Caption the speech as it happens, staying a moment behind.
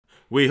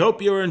We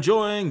hope you're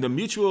enjoying the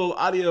Mutual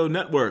Audio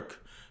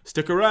Network.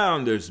 Stick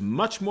around, there's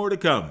much more to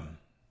come.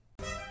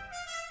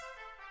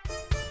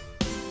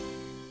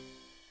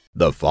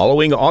 The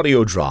following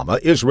audio drama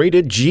is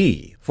rated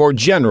G for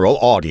general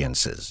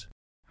audiences.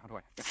 How do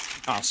I...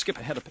 I'll skip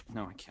ahead a bit.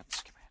 No, I can't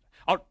skip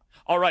ahead.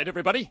 All right,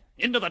 everybody,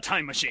 into the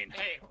time machine.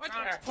 Hey, wait a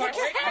minute.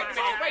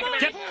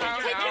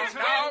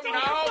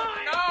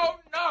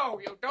 No,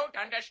 you don't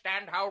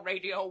understand how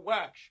radio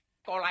works.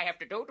 All I have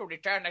to do to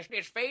return this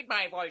is fade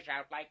my voice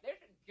out like this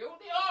and cue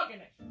the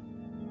organist.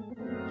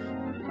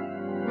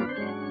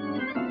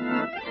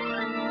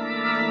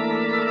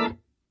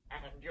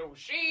 And you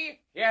see,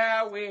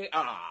 here we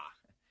are.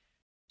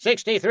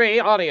 63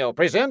 Audio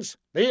presents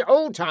the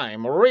Old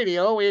Time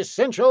Radio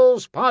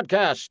Essentials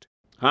Podcast.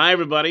 Hi,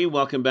 everybody.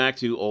 Welcome back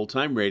to Old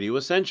Time Radio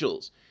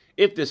Essentials.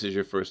 If this is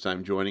your first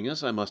time joining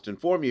us, I must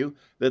inform you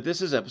that this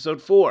is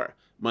episode 4.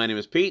 My name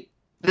is Pete.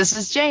 This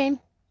is Jane.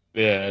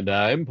 And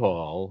I'm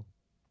Paul.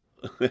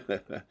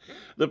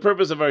 The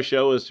purpose of our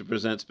show is to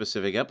present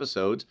specific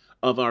episodes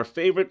of our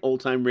favorite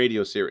old-time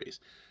radio series.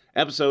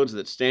 Episodes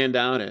that stand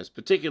out as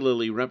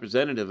particularly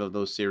representative of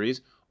those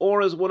series,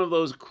 or as one of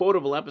those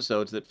quotable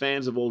episodes that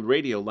fans of old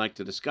radio like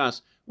to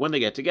discuss when they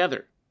get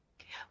together.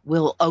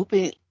 We'll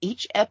open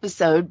each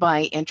episode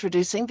by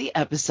introducing the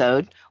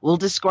episode. We'll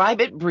describe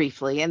it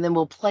briefly, and then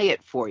we'll play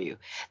it for you.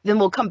 Then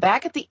we'll come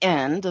back at the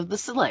end of the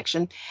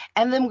selection,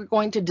 and then we're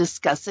going to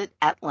discuss it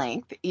at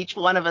length, each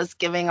one of us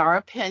giving our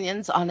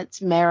opinions on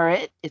its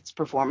merit, its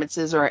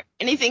performances, or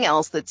anything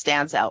else that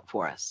stands out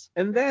for us.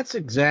 And that's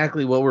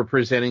exactly what we're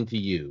presenting to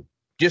you.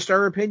 Just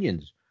our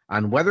opinions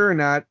on whether or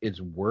not it's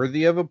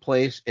worthy of a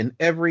place in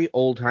every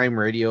old-time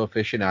radio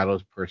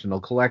aficionado's personal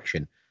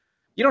collection.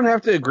 You don't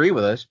have to agree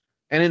with us.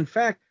 And in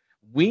fact,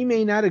 we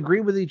may not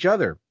agree with each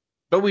other,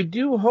 but we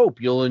do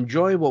hope you'll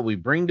enjoy what we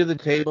bring to the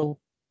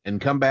table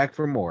and come back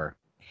for more.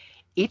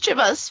 Each of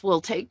us will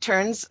take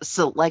turns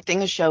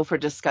selecting a show for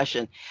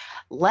discussion.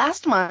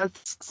 Last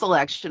month's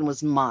selection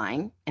was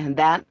mine, and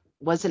that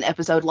was an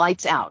episode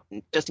Lights Out.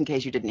 Just in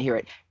case you didn't hear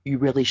it, you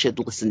really should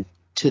listen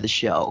to the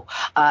show.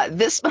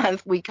 This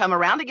month, we come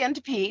around again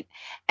to Pete.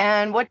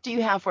 And what do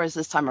you have for us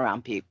this time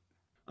around, Pete?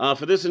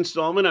 For this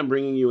installment, I'm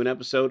bringing you an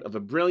episode of a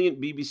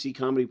brilliant BBC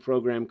comedy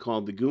program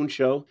called The Goon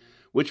Show,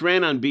 which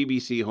ran on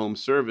BBC Home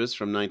Service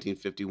from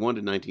 1951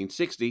 to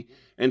 1960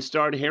 and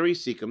starred Harry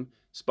Secombe,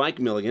 Spike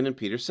Milligan, and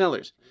Peter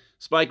Sellers.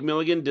 Spike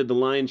Milligan did the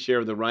lion's share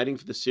of the writing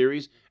for the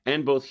series,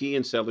 and both he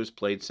and Sellers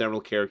played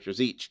several characters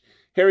each.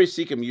 Harry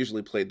Secombe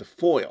usually played the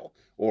foil,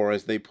 or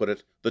as they put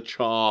it, the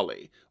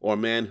Charlie, or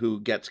man who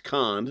gets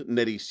conned,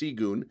 Neddy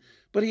Seagoon,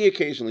 but he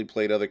occasionally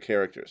played other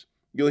characters.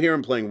 You'll hear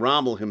him playing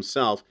Rommel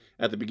himself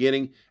at the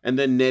beginning, and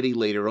then Neddy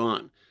later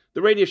on.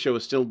 The radio show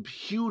is still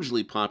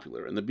hugely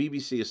popular, and the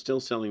BBC is still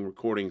selling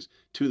recordings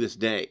to this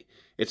day.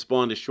 It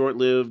spawned a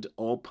short-lived,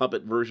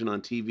 all-puppet version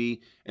on TV,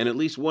 and at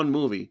least one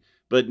movie,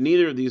 but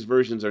neither of these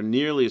versions are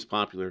nearly as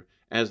popular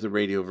as the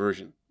radio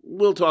version.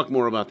 We'll talk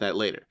more about that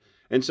later.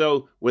 And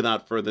so,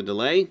 without further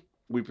delay,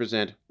 we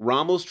present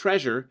Rommel's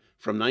Treasure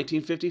from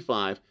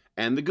 1955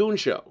 and The Goon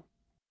Show.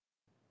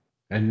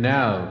 And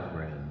now,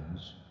 friends,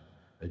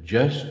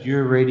 adjust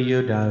your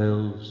radio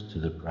dials to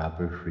the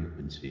proper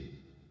frequency.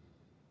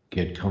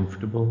 Get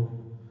comfortable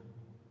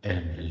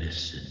and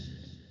listen.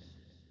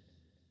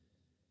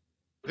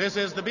 This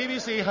is the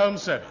BBC Home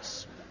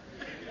Service.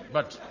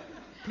 But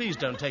please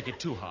don't take it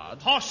too hard.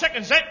 I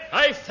seconds it.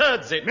 I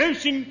thirds it.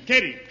 Motion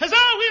carried. Huzzah,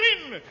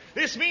 we win!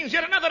 This means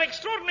yet another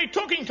extraordinary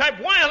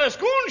talking-type wireless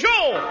Goon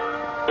Show!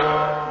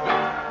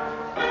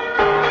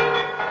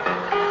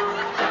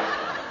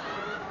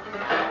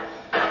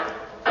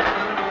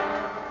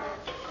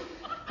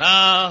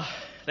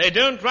 They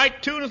don't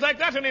write tunes like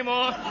that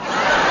anymore.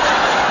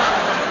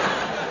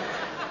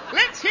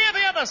 Let's hear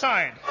the other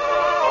side.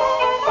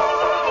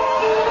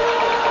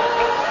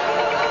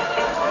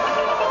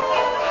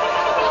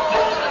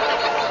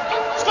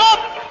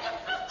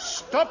 Stop!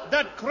 Stop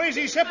that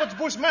crazy shepherd's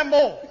bush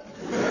mambo.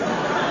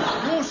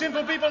 You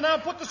simple people now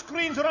put the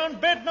screens around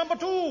bed number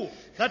 2,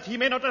 that he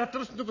may not have to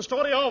listen to the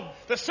story of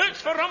the search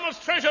for Rommel's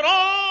treasure,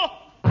 or...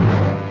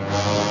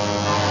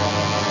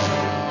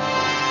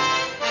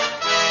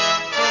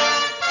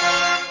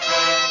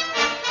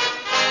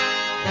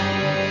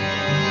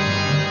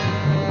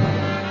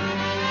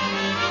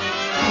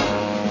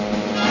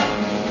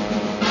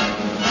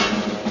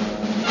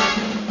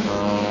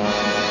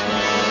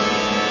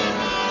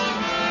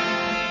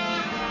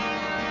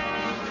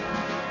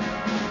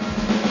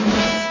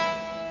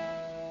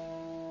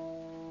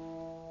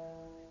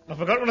 I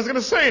forgot what I was going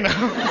to say now.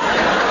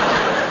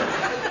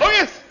 Oh,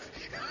 yes.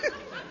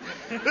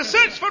 The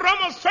search for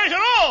Rommel's treasure.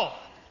 Oh!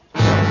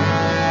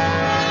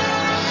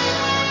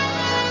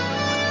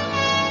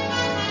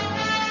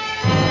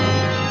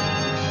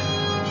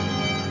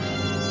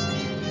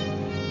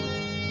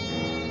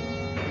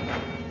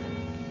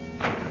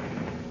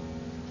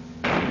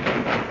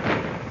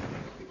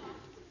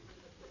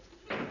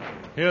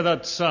 Hear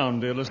that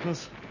sound, dear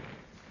listeners?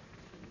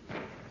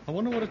 I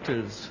wonder what it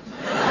is.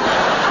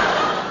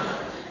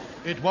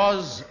 It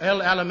was El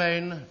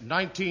Alamein,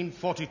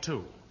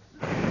 1942.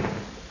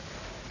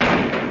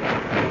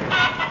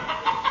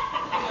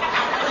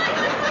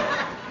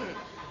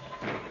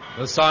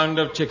 The sound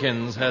of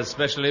chickens has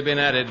specially been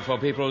added for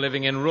people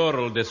living in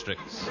rural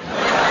districts.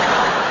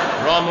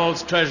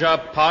 Rommel's treasure,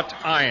 Part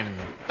 1.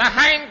 The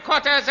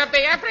hindquarters of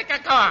the Africa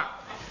Corps.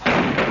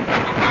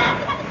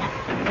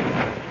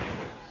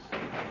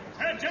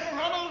 Herr General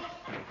Rommel!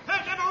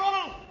 Herr General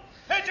Rommel!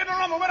 Herr General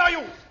Rommel, where are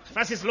you?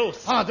 Was ist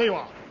los? Ah, there you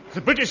are.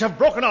 The British have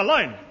broken our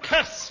line.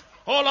 Curse!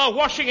 All are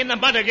washing in the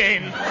mud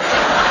again.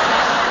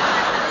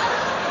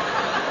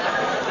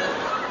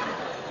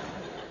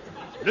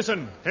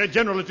 Listen, Herr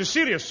General, it is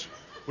serious.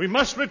 We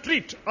must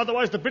retreat,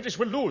 otherwise the British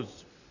will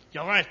lose.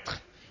 You're right.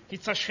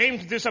 It's a shame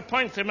to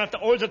disappoint them after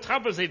all the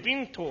troubles they've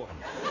been to.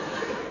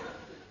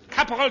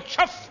 Caporal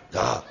Chuff!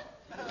 Da.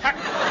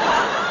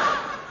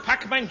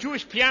 Pack my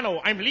Jewish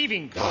piano. I'm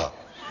leaving. Da.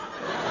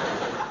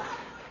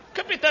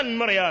 Captain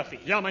Moriarty.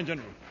 Ja, mein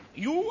General.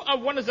 You are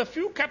one of the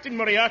few Captain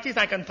Moriartys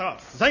I can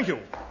trust. Thank you.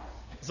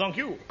 Thank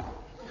you.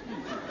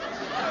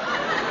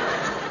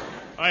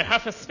 I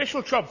have a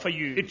special job for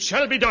you. It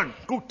shall be done.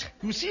 Good.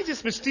 You see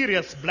this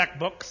mysterious black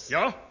box?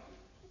 Ja?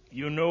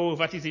 You know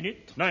what is in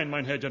it? Nein,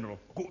 mein Herr General.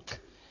 Good.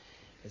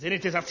 Then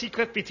it is a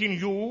secret between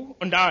you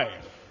and I.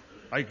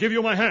 I give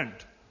you my hand.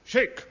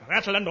 Shake.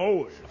 Rattle and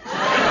roll.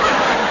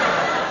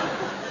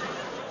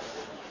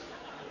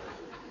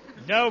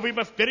 Now we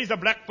must bury the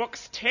black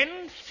box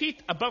 10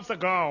 feet above the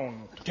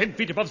ground. 10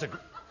 feet above the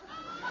ground.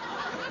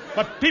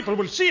 But people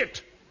will see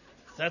it.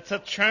 That's a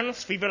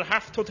chance we will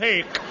have to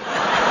take.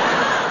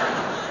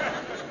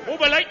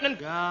 Oberleutnant.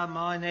 Ja,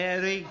 mein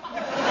Harry.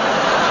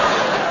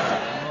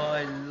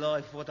 My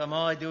life, what am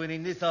I doing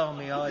in this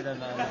army? I don't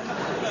know.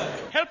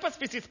 Help us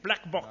with this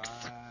black box.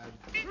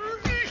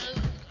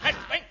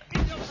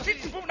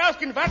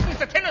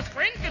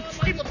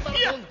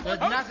 There's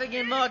nothing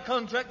in my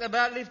contract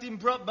about lifting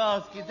prop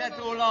baskets. That's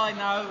all I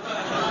know.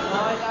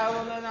 I don't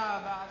want to know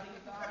about it.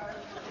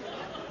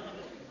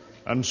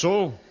 And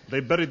so they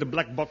buried the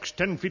black box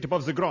 10 feet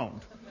above the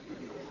ground.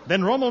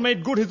 Then Rommel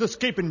made good his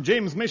escape in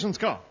James Mason's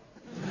car.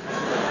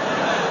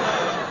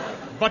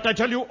 But I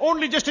tell you,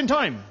 only just in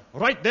time.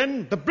 Right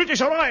then, the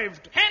British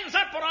arrived. Hands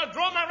up or I'll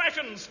draw my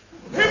rations.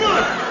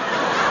 Himmel!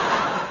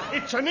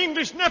 It's an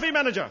English Navy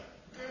manager.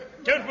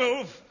 Don't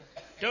move.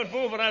 Don't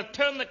move or I'll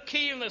turn the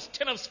key in this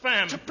tin of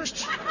spam.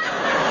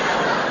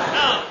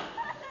 Now,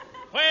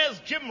 where's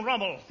Jim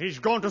Rommel? He's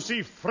gone to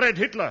see Fred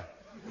Hitler.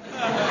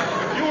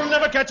 You'll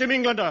never catch him,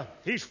 Englander.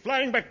 He's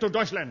flying back to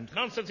Deutschland.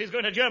 Nonsense, he's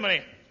going to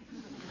Germany.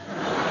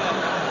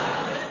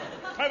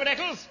 Private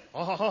Eccles?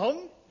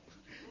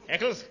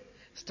 Eccles,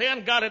 stay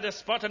on guard at this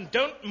spot and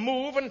don't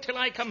move until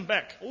I come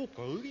back.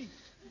 Okay.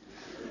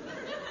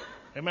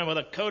 Remember,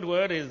 the code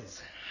word is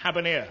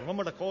habanero.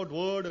 Remember, the code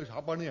word is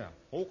habanero.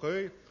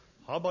 Okay,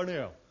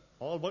 habanero.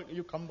 I'll wait till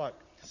you come back.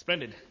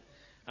 Splendid.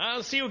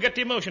 I'll see you get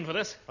the emotion for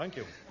this. Thank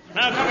you.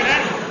 Now,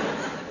 Capitan.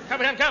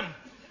 Capitan, come.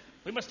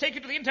 We must take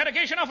you to the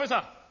interrogation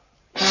officer.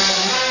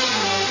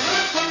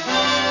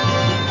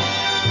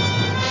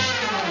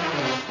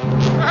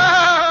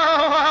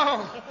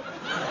 Oh!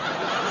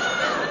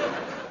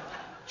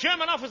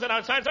 German officer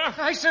outside, sir.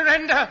 I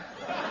surrender.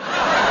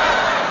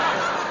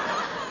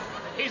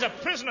 He's a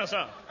prisoner,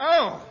 sir.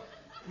 Oh,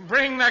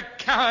 bring the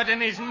coward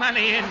and his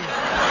money in.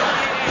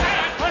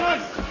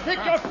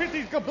 Take your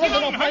pitties,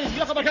 gebrochen auf mein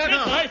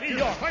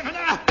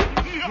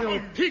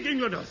You pig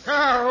Englander.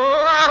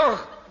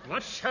 Oh,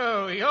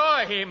 so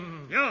you're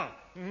him. Ja.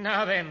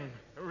 Now then,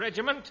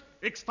 regiment?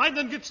 Ich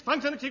feinen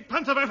Gefangen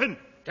Panzerwaffen.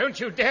 Don't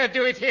you dare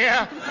do it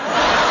here.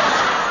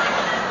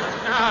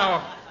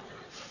 Now,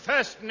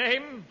 first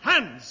name?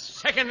 Hans.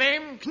 Second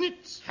name?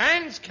 Knitz.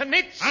 Hans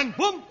Knitz. And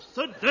bumps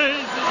the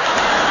daisy.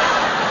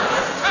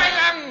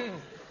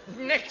 Silence!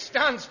 Next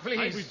dance, please.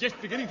 I was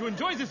just beginning to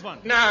enjoy this one.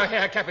 Now,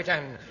 Herr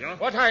Capitan. Yeah?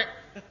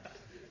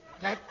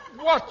 That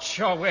watch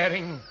you're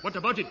wearing. What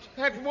about it?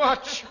 That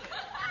watch.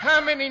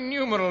 How many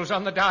numerals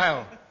on the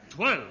dial?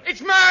 12.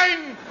 It's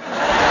mine!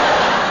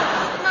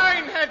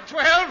 Mine had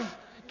 12.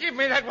 Give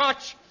me that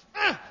watch.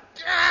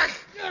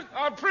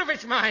 I'll prove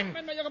it's mine.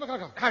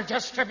 I'll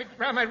just strap it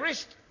round my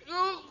wrist.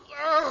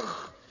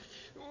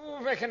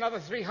 Make another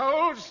 3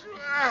 holes.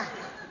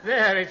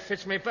 There, it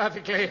fits me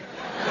perfectly.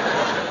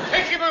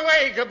 Take him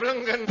away,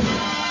 Geblungen.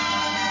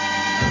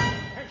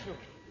 Thank you.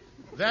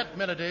 That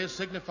melody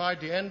signified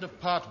the end of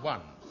Part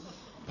 1.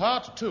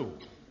 Part 2.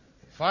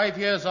 5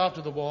 years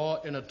after the war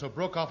in a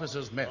Tobruk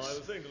officer's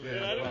mess.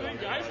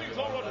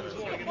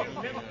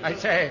 I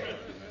say,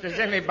 does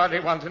anybody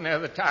want to know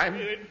the time?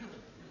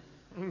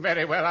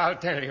 Very well, I'll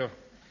tell you.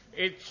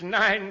 It's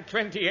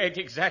 9:28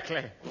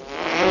 exactly.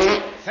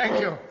 Thank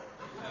you.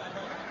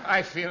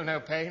 I feel no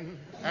pain.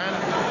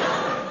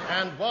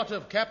 And what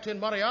of Captain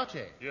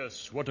Moriarty?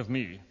 Yes, what of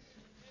me?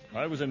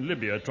 I was in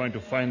Libya trying to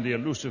find the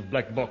elusive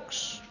black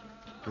box.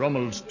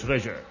 Rommel's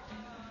treasure.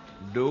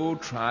 Do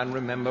try and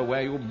remember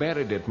where you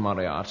buried it,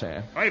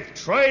 Moriarty. I've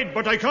tried,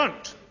 but I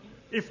can't.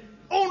 If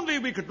only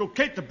we could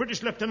locate the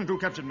British lieutenant who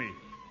captured me.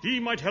 He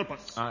might help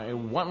us. I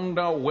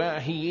wonder where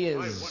he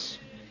is.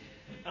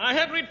 I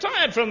had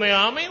retired from the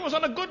army and was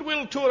on a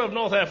goodwill tour of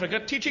North Africa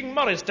teaching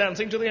Morris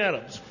dancing to the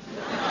Arabs.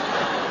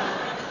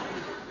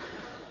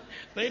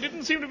 They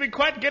didn't seem to be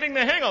quite getting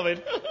the hang of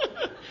it.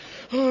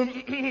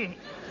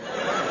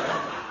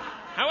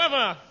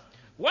 However,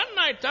 one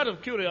night, out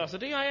of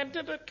curiosity, I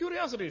entered a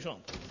curiosity shop.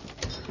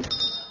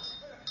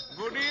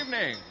 Good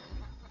evening.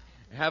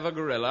 Have a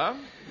gorilla?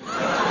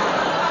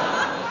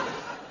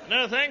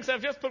 No, thanks.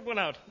 I've just put one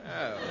out.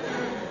 Oh.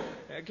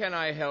 Can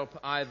I help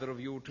either of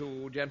you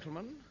two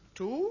gentlemen?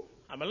 Two?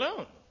 I'm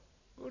alone.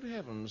 Good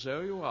heavens,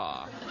 so you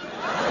are.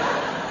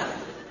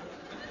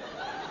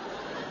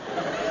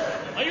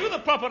 Are you the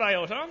proper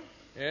iota?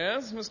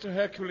 Yes, Mr.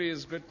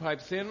 Hercules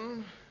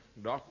Gritpipe-Thin,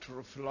 Doctor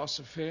of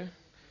Philosophy,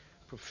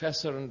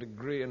 Professor and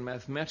degree in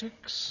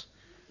Mathematics,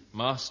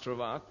 Master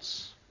of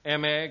Arts,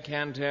 M.A.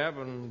 Cantab,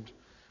 and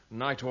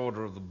Knight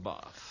Order of the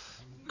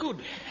Bath.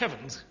 Good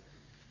heavens.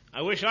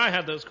 I wish I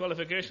had those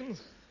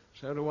qualifications.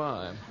 So do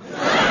I.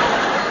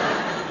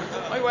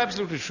 Are you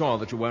absolutely sure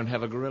that you won't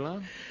have a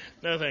gorilla?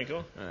 No, thank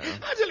you.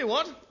 I'll tell you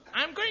what.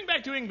 I'm going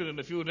back to England in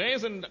a few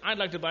days, and I'd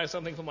like to buy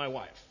something for my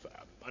wife.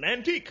 An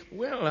antique.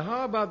 Well,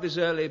 how about this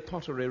early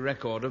pottery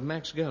record of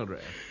Max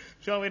Geldray?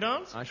 Shall we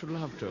dance? I should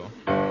love to.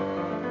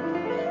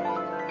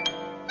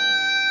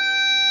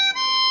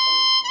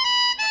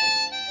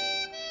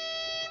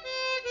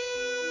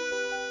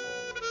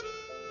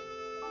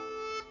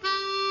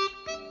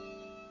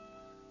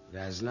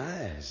 That's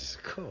nice.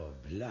 Cool,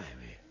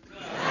 blimey.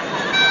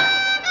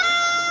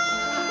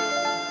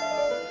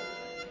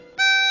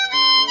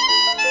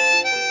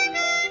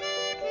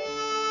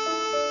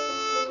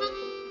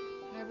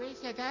 I wish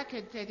that I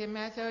could take a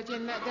massage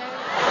in that day.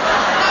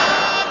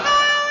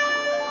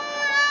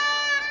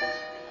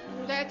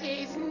 That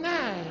is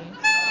nice.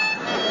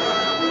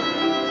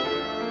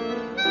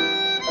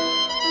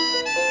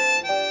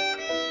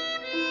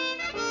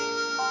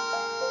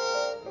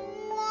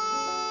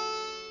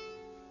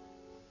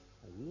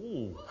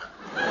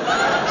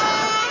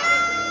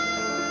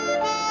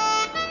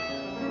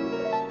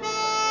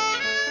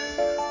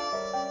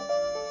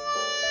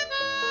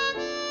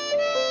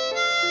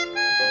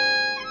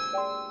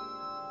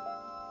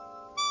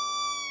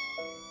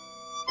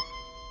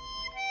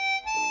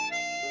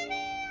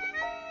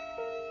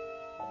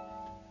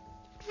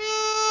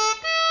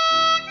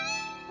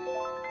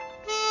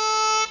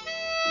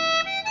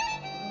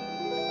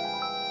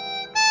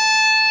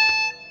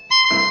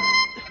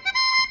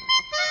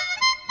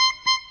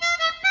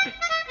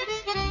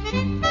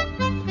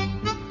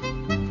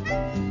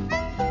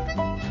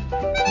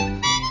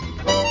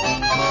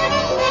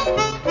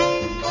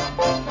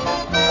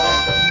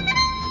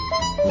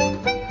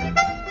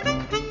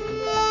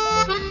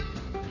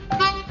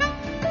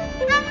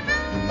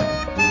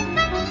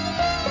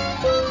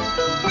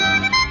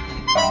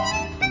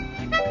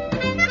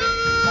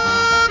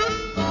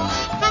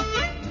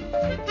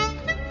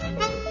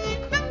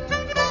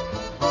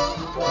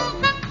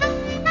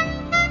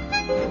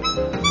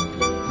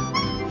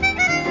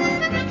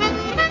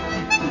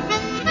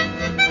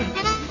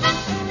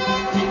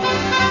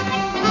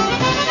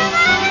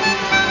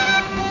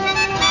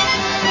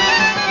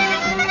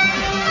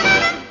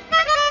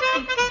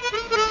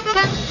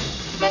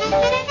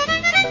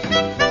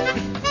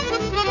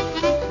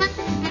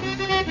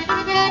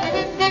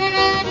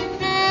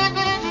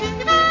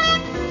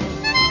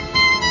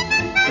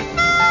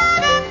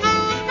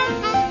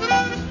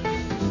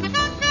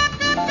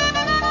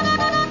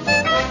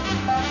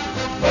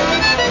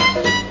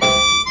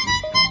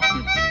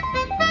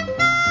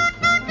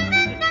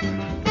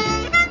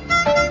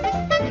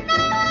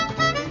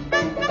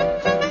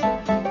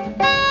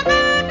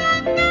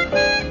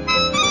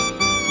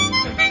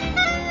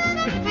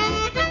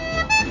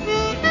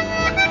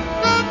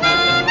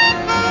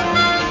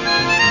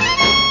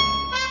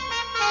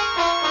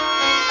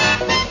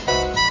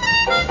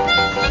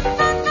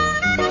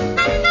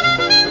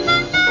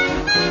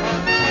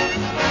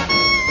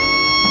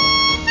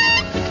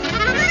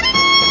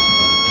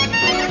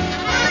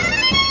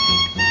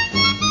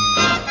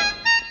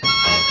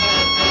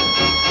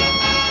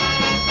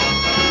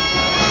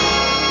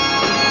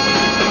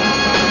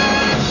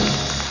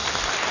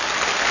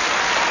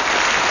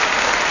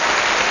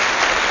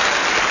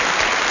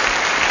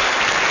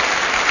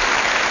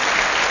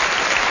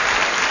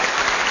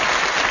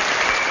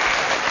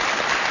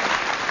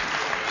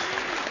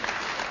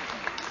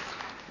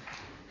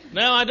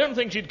 No, I don't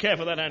think she'd care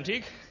for that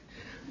antique.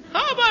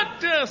 How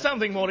about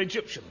something more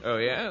Egyptian? Oh,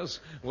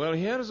 yes? Well,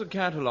 here is a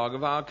catalogue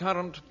of our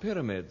current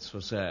pyramids for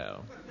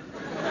sale.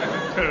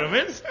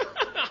 Pyramids?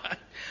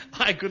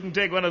 I couldn't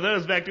take one of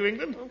those back to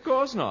England. Of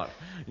course not.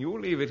 You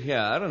leave it here,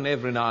 and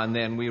every now and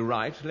then we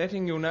write,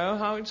 letting you know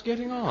how it's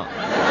getting on.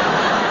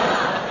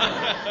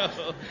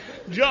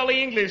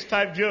 Jolly English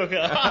type joker.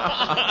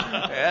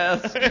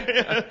 Yes.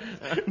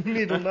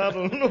 Needle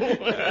noddle.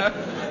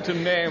 To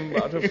name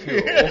but a few.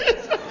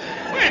 Yes.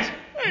 Wait.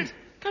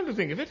 Come to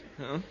think of it.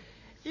 Huh?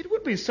 It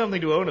would be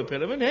something to own a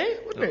pyramid, eh?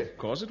 Wouldn't it? Of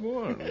course it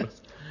would.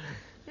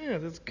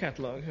 Yes, it's a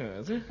catalogue here,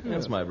 is it?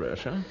 That's my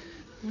brochure.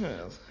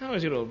 Yes. How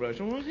is your old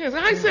brochure? Well, yes,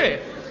 I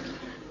say,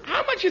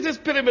 how much is this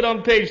pyramid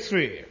on page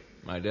 3?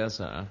 My dear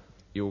sir,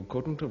 you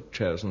couldn't have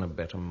chosen a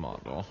better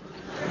model.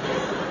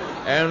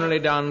 Only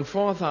done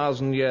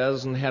 4,000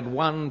 years and had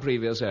one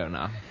previous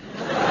owner.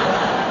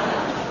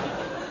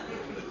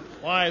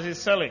 Why is he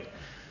selling?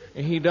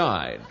 He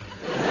died.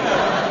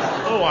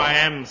 Oh, I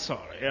am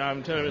sorry.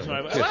 I'm terribly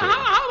sorry. Well,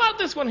 how about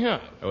this one here?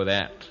 Oh,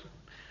 that.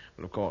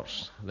 Well, of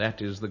course,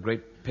 that is the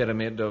great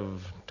pyramid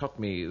of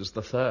Thutmose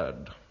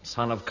III,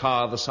 son of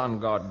Ka, the sun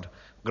god,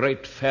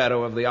 great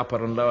pharaoh of the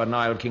upper and lower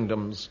Nile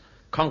kingdoms,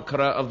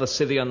 conqueror of the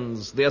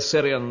Scythians, the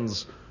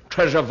Assyrians,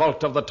 treasure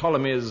vault of the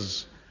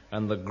Ptolemies,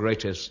 and the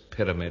greatest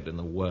pyramid in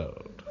the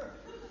world.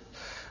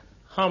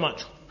 How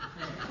much?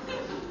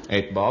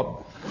 8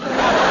 bob.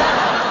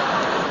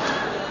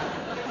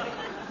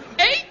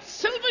 8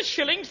 silver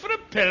shillings for a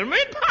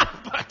pyramid?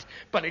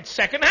 But it's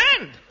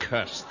second-hand.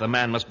 Curse, the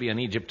man must be an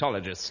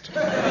Egyptologist.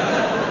 No,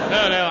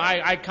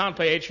 I can't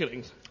pay 8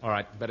 shillings. All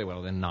right, very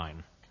well, then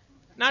 9.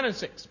 9 and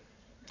 6.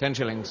 10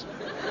 shillings.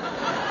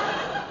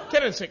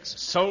 10 and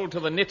 6. Sold to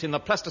the knit in the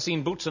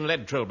plasticine boots and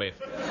lead trilby.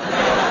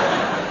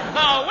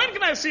 Now, when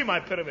can I see my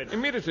pyramid?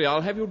 Immediately,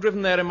 I'll have you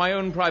driven there in my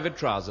own private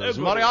trousers.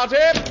 Good. Moriarty!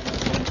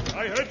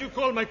 I heard you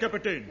call my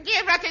captain.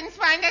 You rotten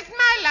swine, that's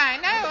my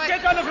line. Oh,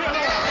 Get out of here!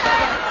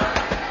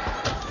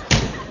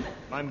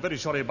 I'm very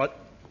sorry, but...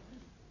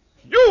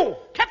 You!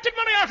 Captain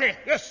Moriarty!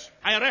 Yes?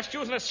 I arrest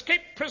you as an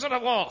escaped prisoner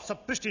of war.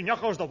 Sapristi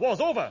Nyakos, the war's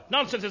over.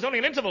 Nonsense, there's only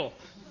an interval.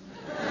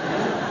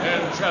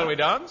 And shall we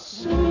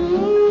dance?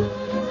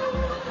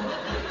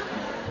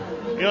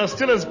 You're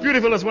still as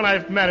beautiful as when I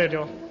married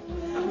you.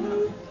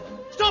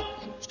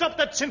 Stop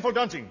that sinful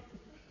dancing.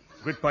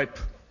 Gridpipe,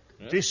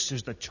 this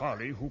is the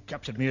Charlie who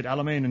captured me at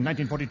Alamein in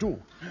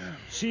 1942.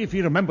 See if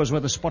he remembers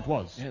where the spot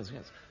was. Yes.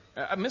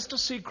 Mr.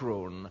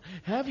 Seacroon,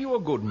 have you a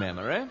good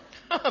memory?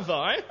 Have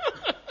I?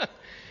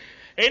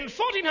 In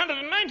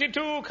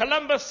 1492,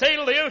 Columbus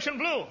sailed the ocean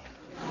blue.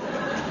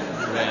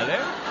 Really?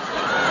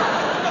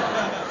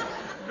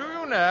 Do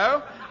you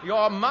know,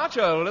 you're much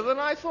older than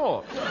I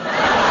thought.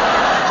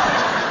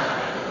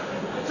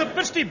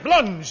 Sapristi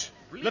Blunge!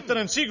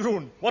 Lieutenant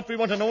Seagroon, what we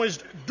want to know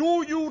is,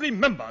 do you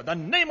remember the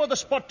name of the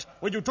spot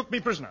where you took me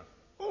prisoner?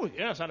 Oh,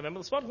 yes, I remember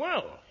the spot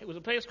well. It was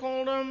a place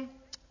called,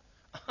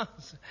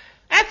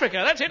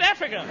 Africa, that's it,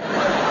 Africa.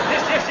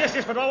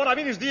 Yes, but what I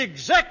mean is the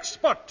exact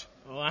spot.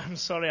 Oh, I'm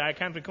sorry, I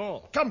can't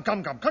recall. Come.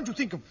 Can't you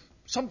think of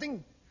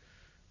something?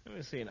 Let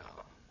me see now.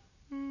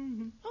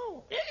 Mm-hmm.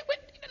 Oh,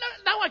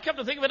 now I come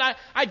to think of it,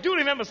 I do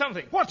remember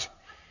something. What?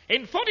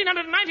 In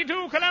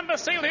 1492,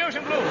 Columbus sailed the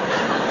ocean blue.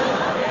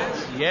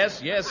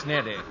 Yes,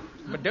 Neddy.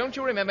 But don't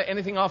you remember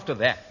anything after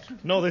that?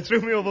 No, they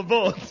threw me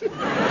overboard. You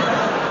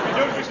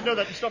don't wish to know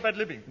that and stop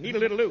ad-libbing. Need a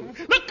little loo.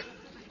 Look!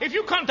 If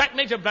you contact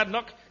Major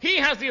Bradnock, he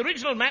has the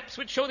original maps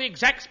which show the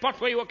exact spot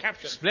where you were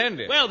captured.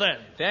 Splendid. Well, then.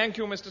 Thank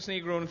you, Mr.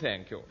 Snegroon,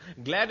 thank you.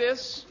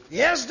 Gladys?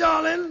 Yes,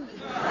 darling?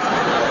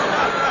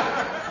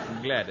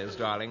 Gladys,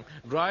 darling,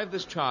 drive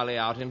this Charlie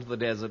out into the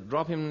desert,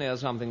 drop him near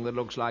something that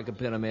looks like a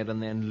pyramid, and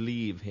then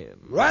leave him.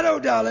 Righto,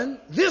 darling.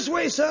 This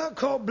way, sir.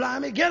 Call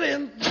blimey. Get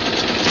in.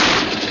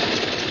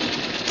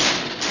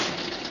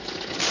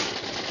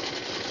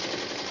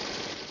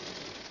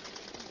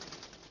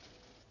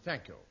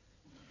 Thank you.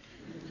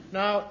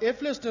 Now,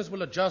 if listeners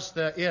will adjust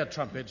their ear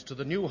trumpets to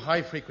the new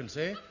high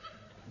frequency,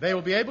 they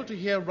will be able to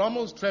hear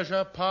Rommel's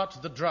Treasure Part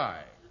The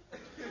Dry.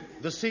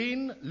 The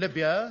scene,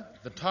 Libya.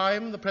 The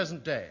time, the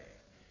present day.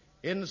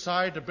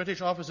 Inside a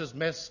British officer's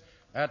mess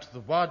at the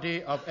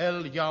Wadi of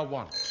El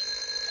Yawant.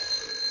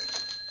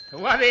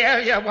 Wadi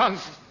El Yawant.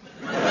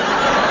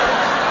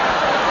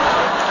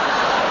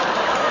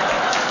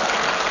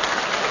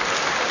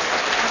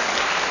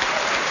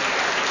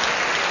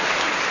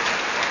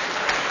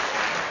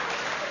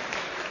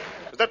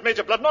 Is that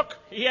Major Bloodnock?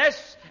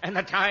 Yes, and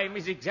the time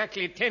is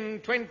exactly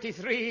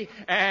 10:23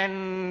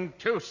 and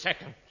 2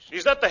 seconds.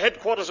 Is that the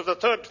headquarters of the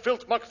 3rd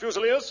Filtmuck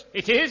Fusiliers?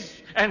 It is,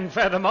 and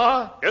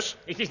furthermore... Yes?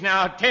 It is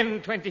now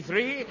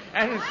 10:23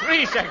 and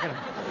 3 seconds.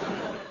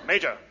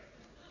 Major,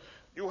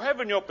 you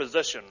have in your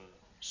possession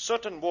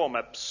certain war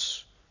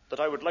maps that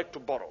I would like to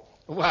borrow.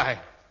 Why?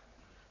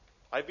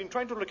 I've been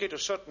trying to locate a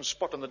certain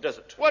spot in the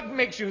desert. What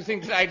makes you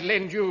think that I'd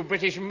lend you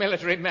British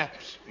military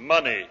maps?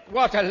 Money.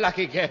 What a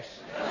lucky guess.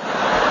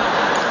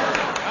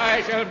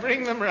 I shall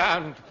bring them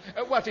round.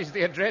 What is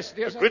the address,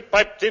 dear sir?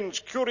 Gridpipe Tin's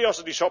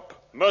Curiosity Shop,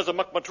 Mirza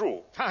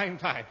Makmatru. Fine.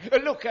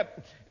 Look,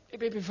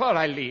 before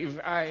I leave,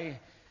 I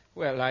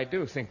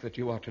do think that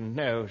you ought to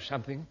know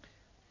something.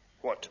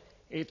 What?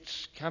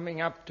 It's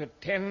coming up to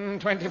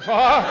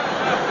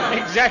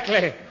 10:24.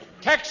 Exactly.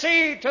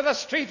 Taxi to the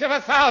Street of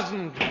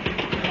 1,000.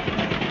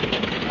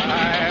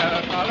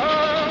 I'll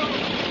follow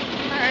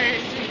my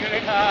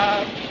secret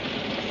heart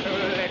to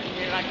let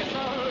me like a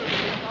soldier.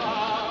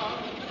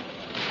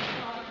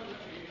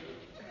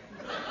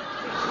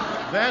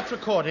 That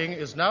recording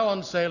is now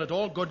on sale at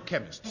all good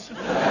chemists.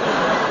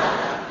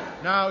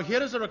 Now,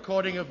 here is a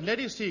recording of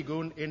Neddy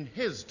Seagoon in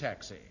his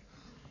taxi.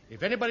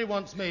 If anybody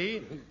wants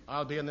me,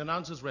 I'll be in the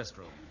announcer's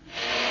restroom.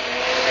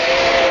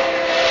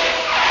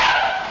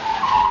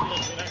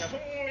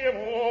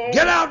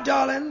 Get out,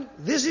 darling.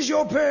 This is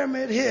your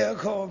pyramid here,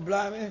 called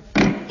Blimey.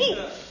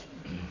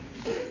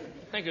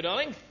 Thank you,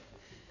 darling.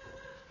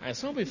 I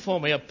saw before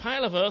me a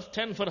pile of earth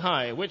 10 foot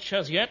high, which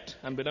as yet,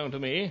 unbeknown to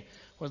me,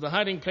 was the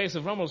hiding place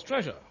of Rommel's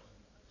treasure.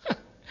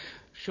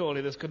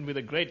 Surely this couldn't be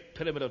the great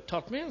pyramid of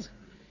Totmes.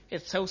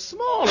 It's so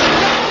small.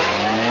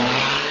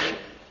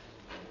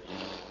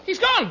 He's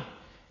gone!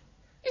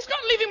 He's gone,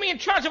 leaving me in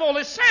charge of all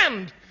this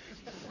sand.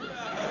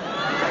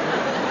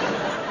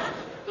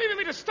 Leaving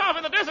me to starve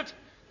in the desert.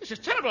 This is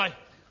terrible.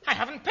 I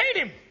haven't paid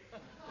him.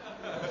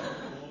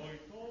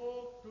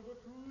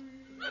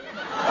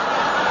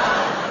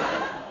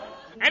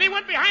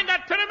 Anyone behind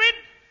that pyramid?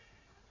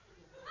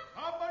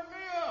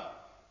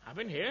 I've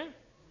been here.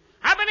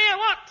 I've been here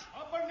what?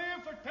 I've been here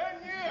for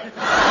 10 years.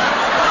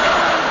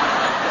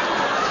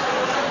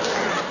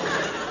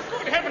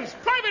 Good heavens,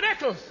 Private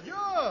Eccles.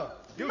 Yeah.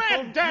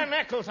 Mad Dan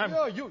Eccles.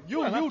 Yeah, you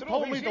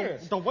told me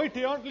to wait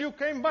here until you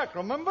came back,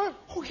 remember?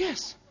 Oh,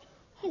 yes.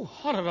 Oh,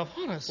 horror of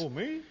horrors. Oh,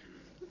 me?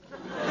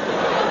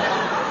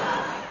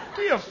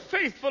 Dear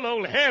faithful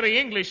old hairy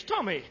English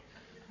Tommy.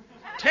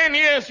 10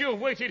 years you've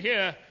waited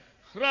here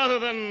rather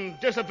than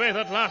disobey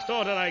that last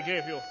order I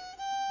gave you.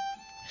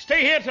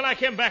 Stay here till I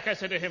came back, I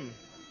said to him.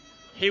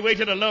 He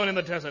waited alone in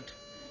the desert.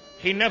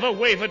 He never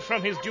wavered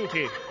from his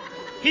duty.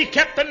 He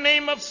kept the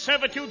name of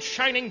servitude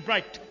shining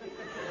bright.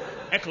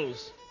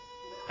 Eccles,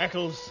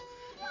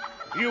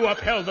 you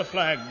upheld the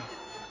flag.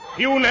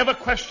 You never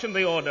questioned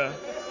the order.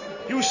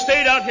 You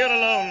stayed out here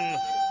alone.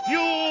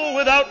 You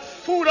without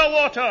food or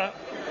water.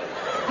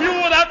 You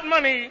without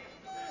money.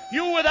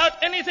 You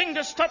without anything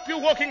to stop you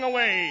walking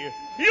away.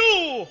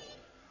 You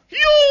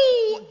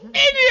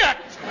idiot!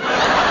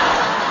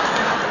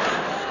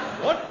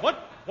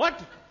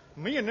 What?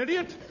 Me, an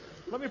idiot?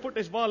 Let me put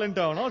this violin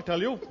down, I'll tell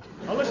you.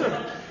 Now listen,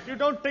 you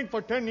don't think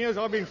for 10 years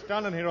I've been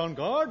standing here on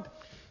guard?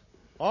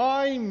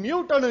 I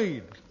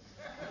mutinied.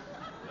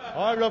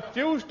 I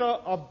refused to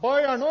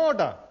obey an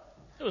order.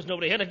 There was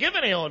nobody here to give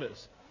any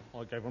orders.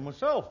 I gave them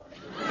myself.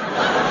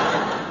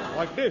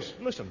 Like this,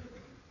 listen.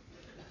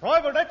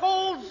 Private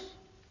Eccles,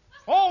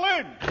 fall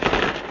in.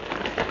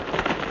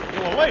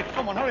 You were late.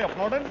 Come on, hurry up,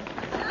 Norton.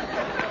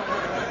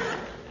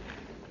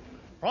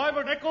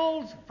 Private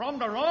Eccles, from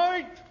the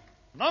right,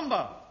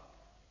 number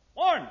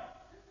 1.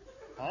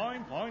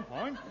 Fine.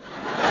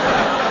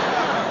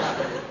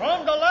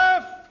 From the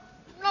left,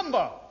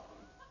 number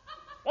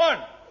 1.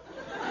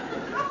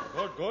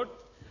 Good.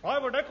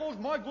 Private Eccles,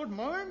 my good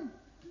man.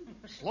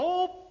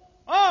 Slope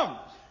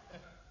arms.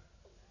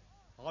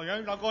 I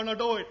ain't not gonna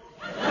do it.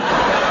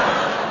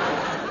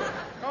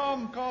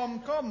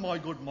 Come, my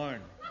good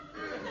man.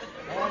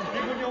 I'm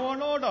giving you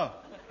an order.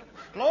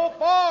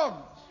 Slope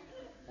arms.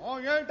 I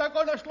ain't not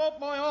gonna slope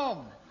my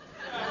arm.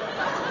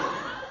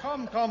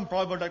 Come,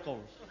 Private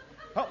Eccles.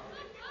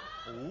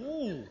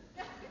 Ooh.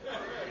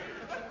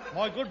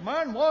 My good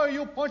man, why are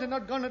you pointing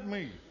that gun at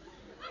me?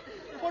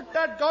 Put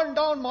that gun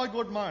down, my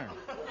good man.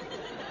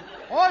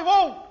 I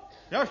won't.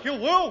 Yes, you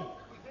will.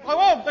 I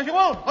won't. Yes, you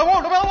will. I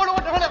won't.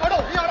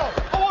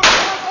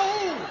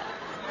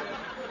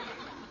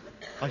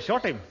 I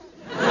shot him.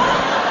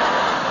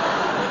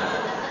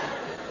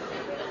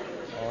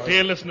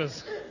 Dear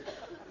listeners,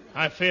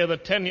 I fear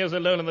that 10 years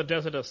alone in the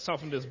desert has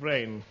softened his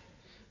brain.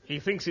 He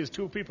thinks he's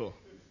two people.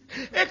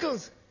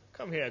 Eccles,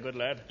 come here, good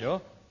lad. Yeah?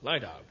 Lie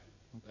down.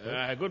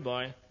 Good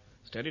boy.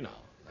 Steady now.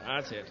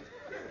 That's it.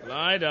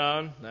 Lie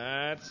down.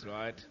 That's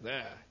right.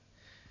 There.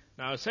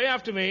 Now say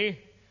after me,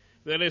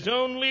 there is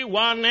only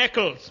one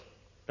Eccles.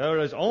 There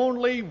is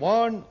only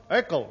one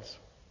Eccles.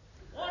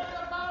 What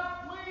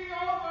about we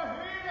over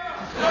here?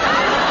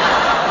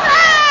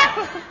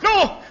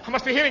 No! I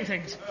must be hearing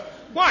things.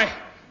 Why?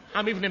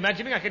 I'm even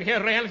imagining I can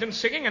hear Ray Ellington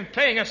singing and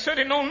playing a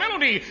certain known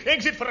melody.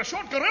 Exit for a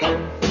short gorilla.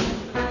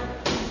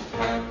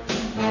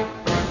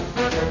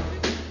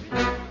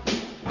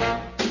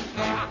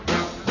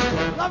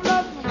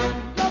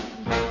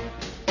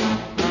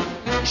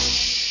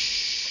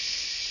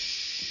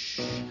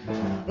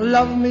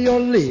 Love me or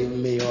leave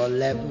me or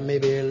let me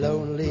be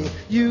lonely.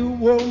 You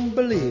won't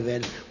believe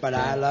it, but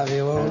I love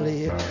you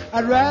only.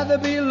 I'd rather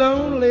be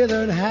lonely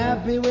than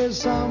happy with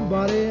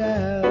somebody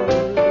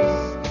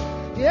else.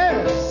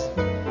 Yes,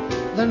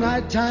 the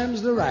night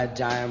time's the right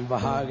time for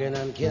hugging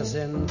and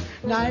kissing.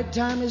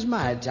 Nighttime is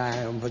my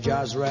time for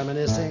just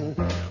reminiscing,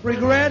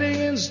 regretting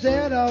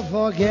instead of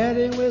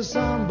forgetting with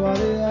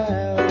somebody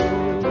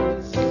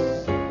else.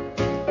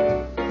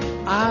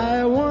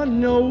 I want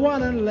no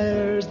one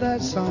unless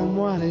that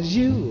someone is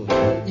you.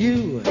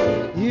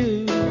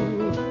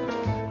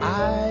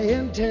 I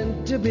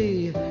intend to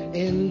be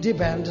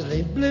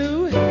independently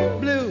blue.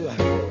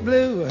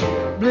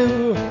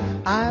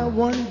 I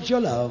want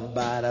your love,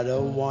 but I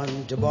don't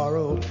want to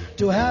borrow.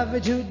 To have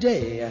it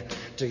today,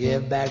 to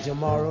give back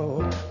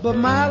tomorrow. But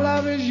my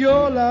love is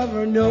your love,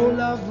 or no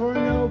love for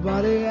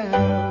nobody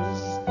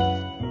else.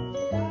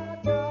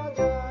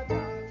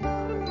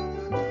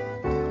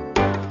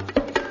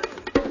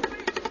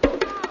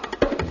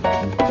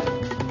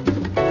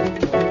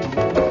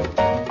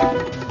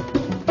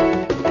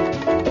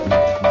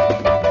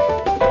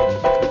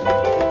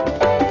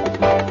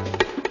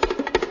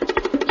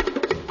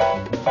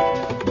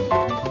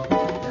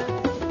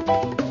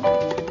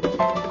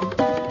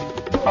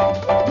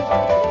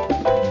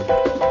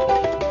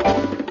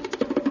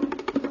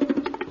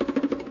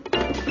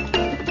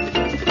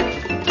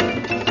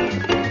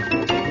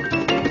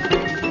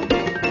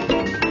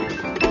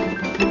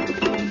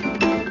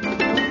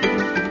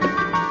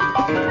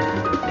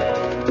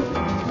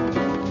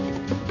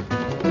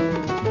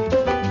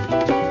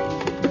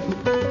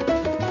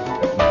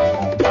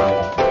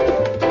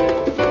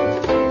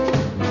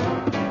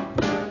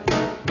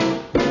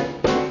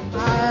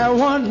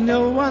 want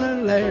no one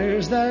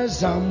unless there's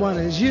someone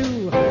as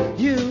you.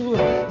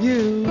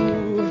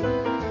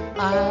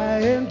 I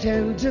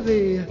intend to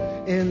be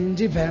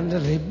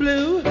independently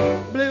blue.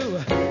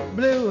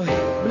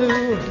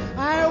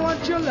 I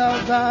want your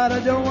love, but I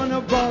don't want to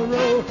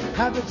borrow.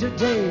 Have it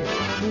today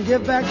and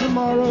give back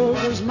tomorrow,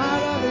 'cause my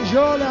love is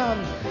your love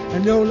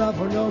and no love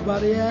for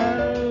nobody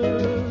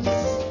else.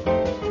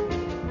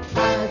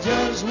 I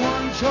just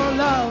want your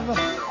love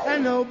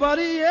and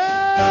nobody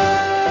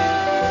else.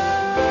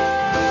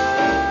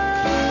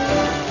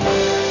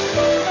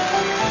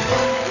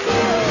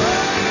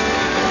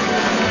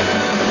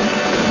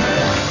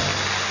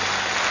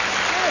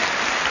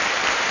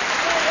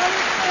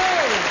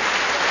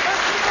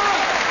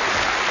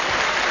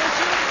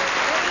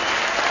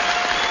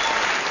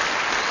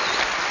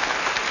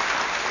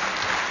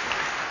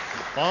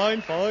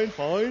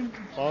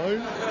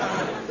 Fine.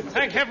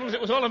 Thank heavens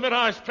it was all a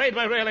mirage played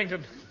by Ray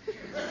Ellington.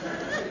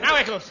 Now,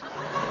 Eccles,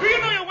 do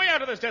you know your way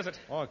out of this desert?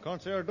 Oh, I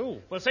can't say I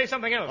do. Well, say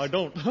something else. I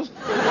don't.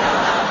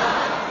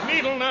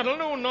 Needle, noddle,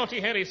 no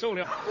naughty hairy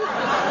soldier.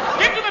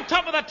 Get to the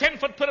top of that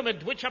 10-foot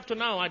pyramid, which up to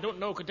now I don't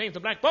know contains the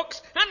black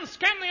box, and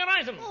scan the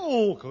horizon.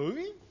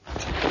 Okay.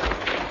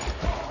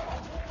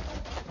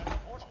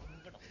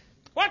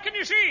 What can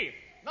you see?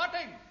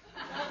 Nothing.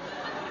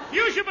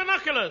 Use your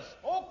binoculars.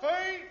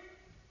 Okay.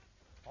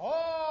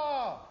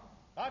 Oh,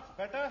 that's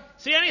better.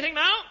 See anything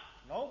now?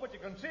 No, but you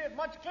can see it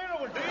much clearer,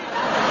 will you?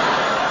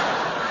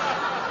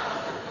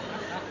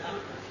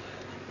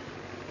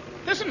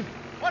 Listen.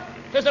 What?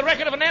 There's the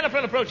record of an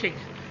aeroplane approaching.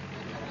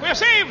 We're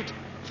saved.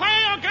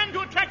 Fire your gun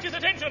to attract his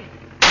attention.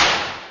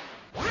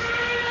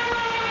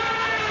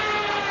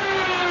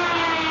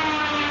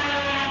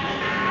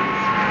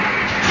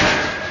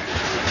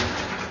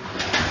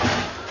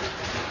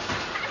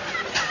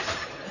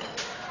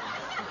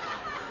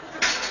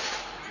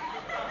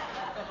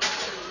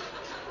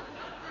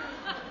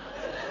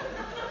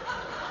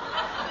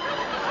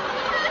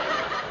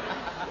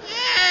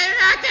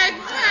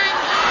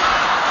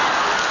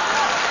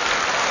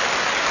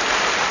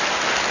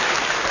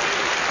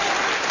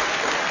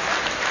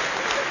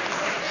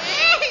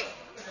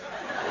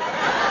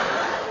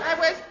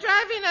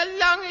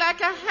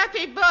 Like a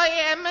happy boy,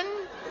 Eamon,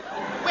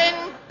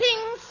 when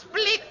ping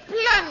split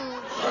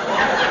plunge.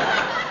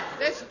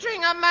 The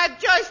string on my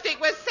joystick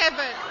was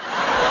severed.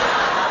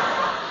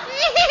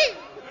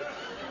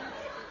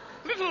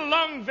 Little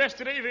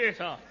long-vested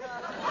aviator.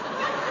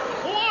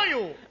 Who are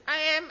you? I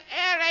am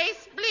Air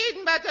Ace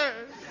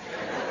Blumenbutters,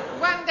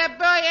 Wonder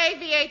Boy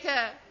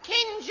Aviator,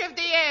 King of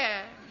the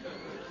Air.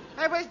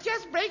 I was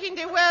just breaking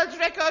the world's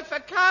record for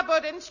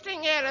cardboard and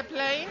string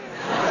aeroplanes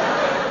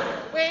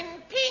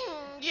when ping,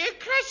 you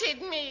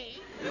crushed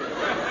me.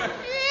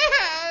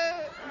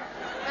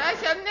 I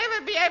shall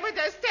never be able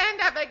to stand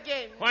up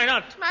again. Why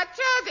not? My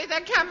trousers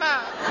are come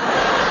off.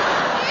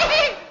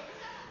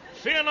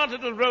 Fear not,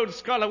 little Rhodes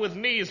Scholar with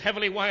knees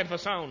heavily wired for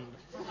sound.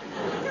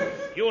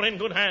 You're in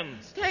good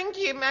hands. Thank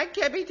you, my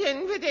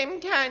captain, for them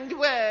kind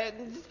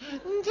words.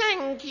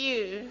 Thank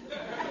you.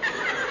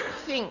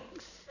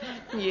 Thanks,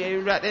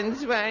 you rotten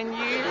swine,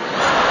 you.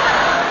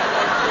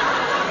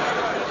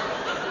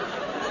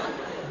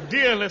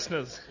 Dear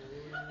listeners,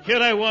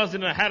 here I was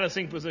in a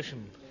harassing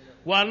position.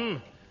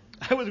 1,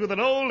 I was with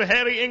an old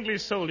hairy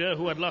English soldier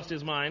who had lost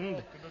his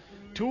mind.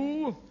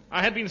 2,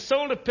 I had been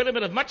sold a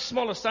pyramid of much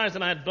smaller size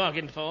than I had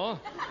bargained for.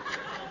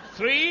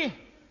 3,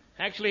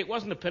 actually it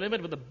wasn't a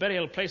pyramid but the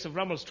burial place of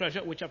Rommel's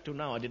treasure, which up to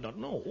now I did not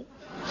know.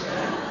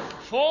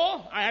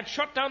 4, I had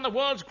shot down the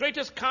world's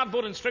greatest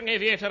cardboard and string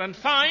aviator. And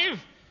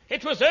 5,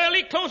 it was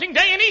early closing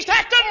day in East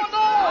Acton. Oh,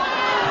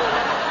 no!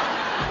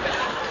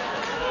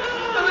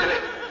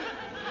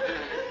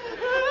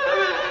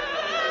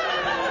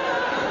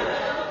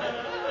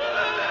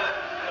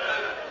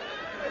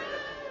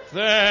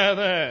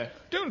 There.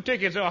 Don't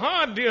take it so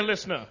hard, dear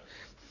listener.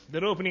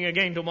 They're opening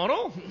again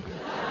tomorrow.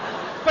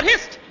 But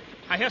hist!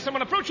 I hear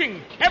someone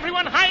approaching.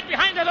 Everyone hide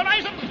behind the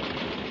horizon.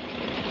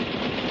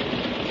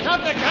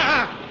 Stop the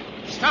car!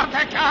 Stop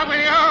the car, will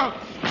you?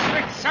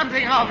 It's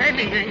something of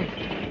anything.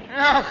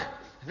 Oh,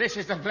 this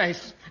is the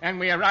place. And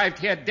we arrived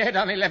here dead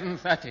on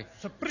 11:30.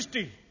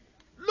 Sapristi!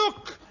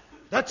 Look!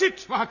 That's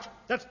it. What?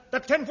 That's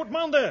that 10-foot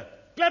mound there.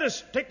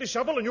 Gladys, take the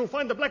shovel and you'll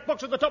find the black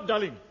box at the top,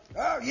 darling.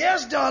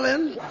 Yes,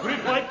 darling.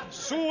 Green light.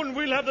 Soon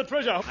we'll have the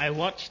treasure. I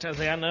watched as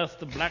they unearthed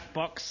the black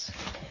box.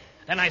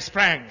 Then I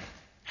sprang.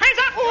 Hands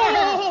up!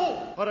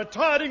 Oh! A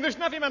retired English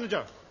Navy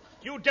manager.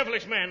 You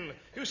devilish man.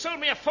 You sold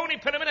me a phony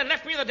pyramid and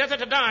left me in the desert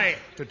to die.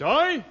 To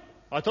die?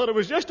 I thought it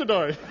was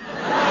yesterday.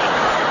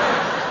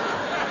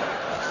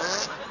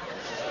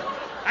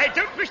 I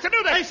don't wish to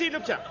do that. I see,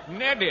 look, chap.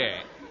 Neddy,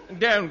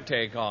 don't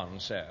take on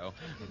so.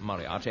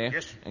 Moriarty,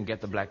 yes? And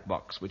get the black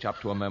box, which up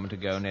to a moment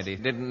ago Neddy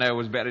didn't know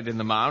was buried in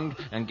the mound,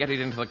 and get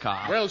it into the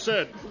car. Well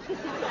said.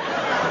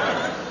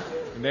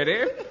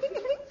 Neddy,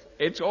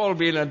 it's all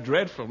been a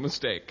dreadful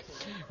mistake.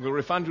 We'll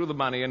refund you the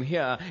money, and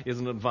here is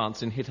an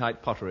advance in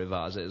Hittite pottery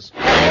vases.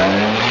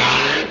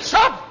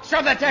 Stop!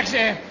 Stop that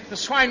taxi! The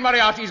swine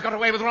Moriarty's got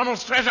away with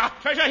Rommel's treasure.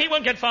 Treasure, he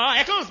won't get far.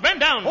 Eccles, bend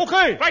down.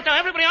 Okay. Right now,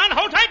 everybody on.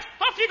 Hold tight.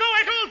 Off you go,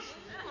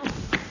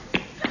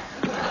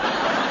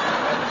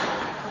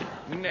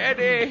 Eccles.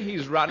 Neddy,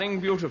 he's running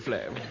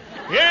beautifully.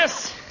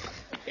 Yes.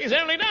 He's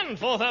only done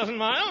 4,000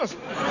 miles.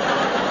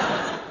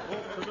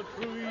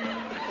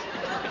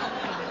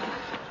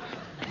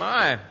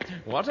 My,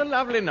 what a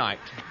lovely night.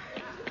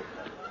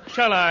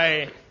 Shall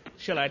I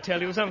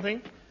tell you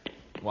something?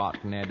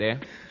 What, Neddy?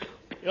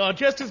 You're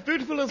just as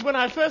beautiful as when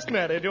I first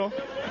married you.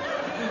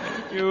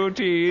 You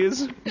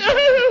tease.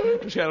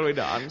 Shall we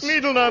dance?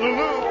 Needle noddle.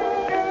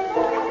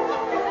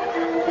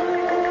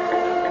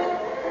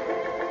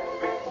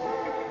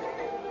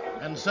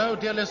 And so,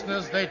 dear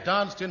listeners, they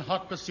danced in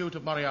hot pursuit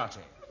of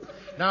Moriarty.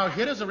 Now,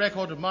 here is a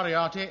record of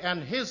Moriarty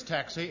and his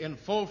taxi in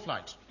full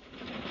flight.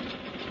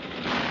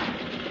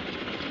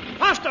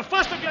 Faster,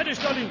 faster, Gladys,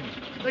 darling.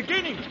 They're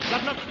gaining.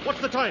 Ludlock, what's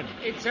the time?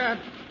 It's,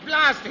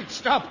 blast, it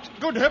stopped.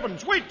 Good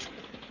heavens, wait.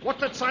 What's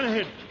that sign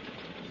ahead?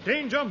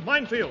 Danger,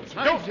 minefields.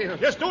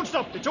 Minefields? Yes, don't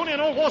stop. It's only an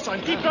old war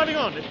sign. Keep driving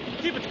on.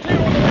 Keep it clear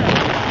all the way.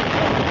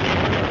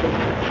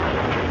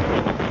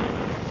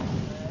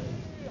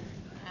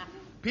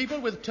 People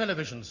with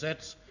television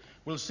sets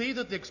will see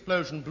that the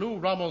explosion blew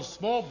Rommel's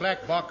small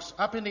black box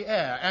up in the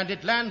air, and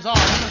it lands on...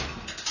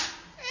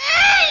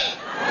 Hey!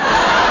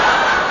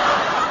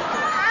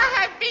 I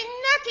have been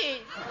nutted.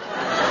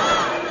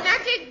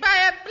 Nutted by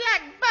a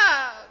black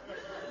bug.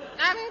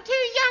 I'm too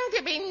young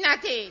to be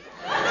nutted.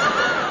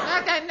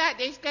 I don't like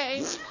this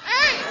game.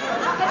 Hey!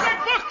 The red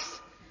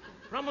box!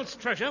 Rommel's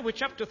treasure,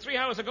 which up to 3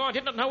 hours ago I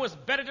did not know was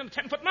buried in a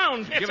 10-foot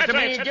mound. Give it to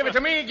me, give it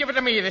to me, give it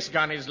to me. This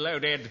gun is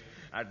loaded.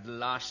 At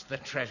last, the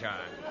treasure.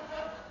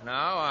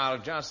 Now I'll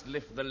just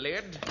lift the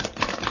lid.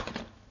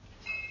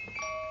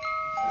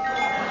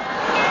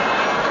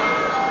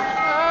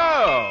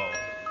 Oh,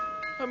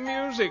 a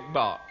music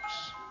box.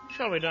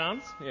 Shall we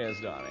dance? Yes,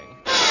 darling.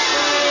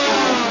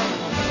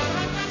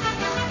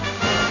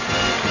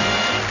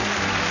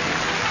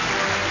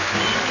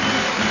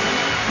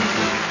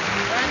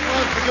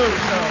 The Goon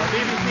Show, a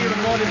BBC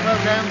recorded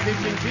program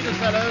featuring Peter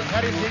Sellers,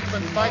 Harry Seacom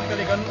and Spike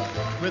Milligan,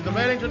 with the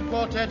Railington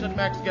Quartet and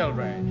Max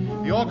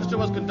Gelray. The orchestra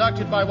was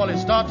conducted by Wally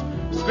Stott,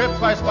 script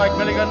by Spike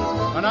Milligan,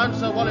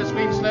 announcer Wallace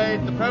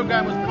Greenslade. The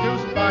program was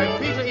produced by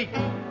Peter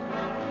Eaton.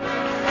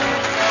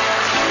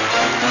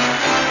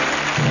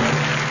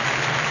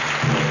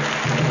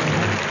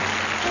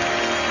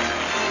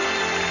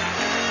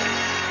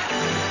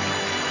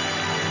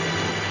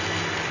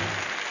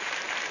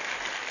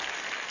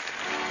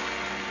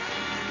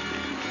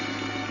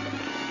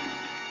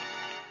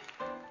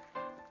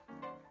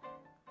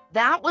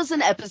 That was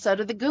an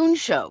episode of The Goon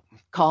Show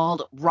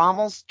called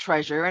Rommel's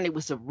Treasure, and it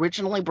was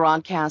originally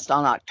broadcast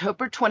on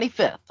October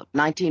 25th of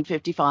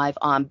 1955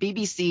 on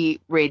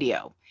BBC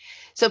Radio.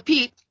 So,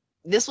 Pete,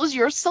 this was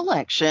your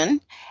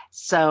selection.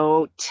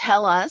 So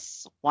tell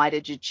us, why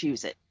did you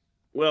choose it?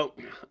 Well,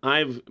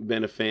 I've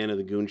been a fan of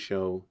The Goon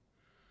Show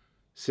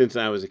since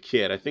I was a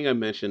kid. I think I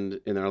mentioned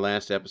in our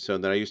last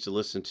episode that I used to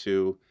listen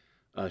to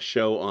a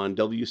show on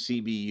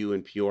WCBU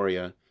in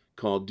Peoria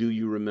called Do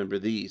You Remember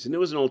These? And it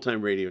was an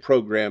old-time radio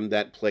program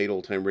that played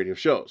old-time radio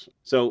shows.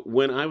 So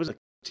when I was a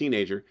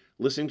teenager,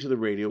 listening to the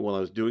radio while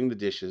I was doing the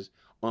dishes,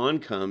 on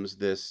comes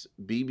this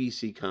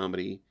BBC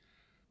comedy,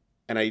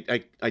 and I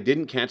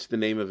didn't catch the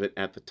name of it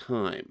at the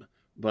time,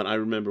 but I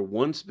remember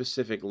one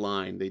specific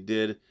line. They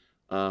did,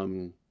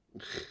 they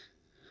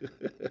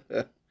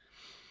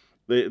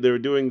were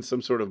doing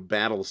some sort of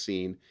battle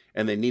scene,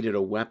 and they needed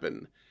a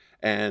weapon.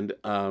 And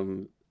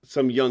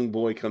some young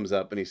boy comes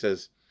up, and he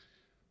says,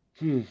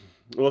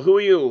 well, who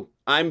are you?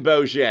 I'm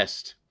Beau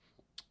Geste.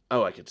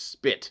 Oh, I could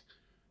spit.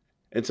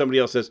 And somebody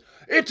else says,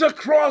 it's a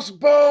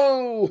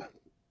crossbow!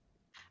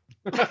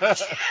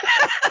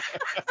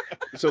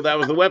 So that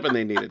was the weapon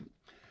they needed.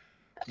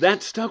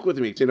 That stuck with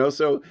me, you know.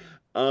 So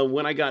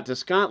when I got to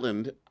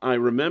Scotland, I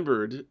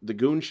remembered the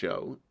Goon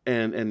Show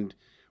and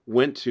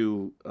went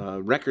to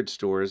record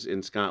stores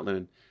in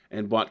Scotland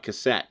and bought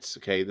cassettes.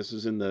 Okay, this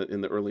was in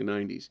the early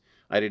 90s.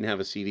 I didn't have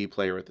a CD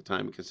player at the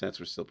time, and cassettes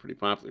were still pretty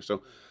popular.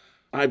 So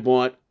I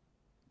bought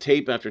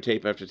tape after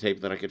tape after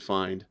tape that I could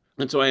find.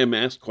 And so I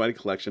amassed quite a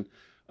collection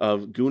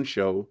of Goon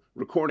Show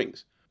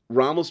recordings.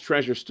 Rommel's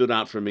Treasure stood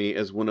out for me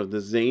as one of the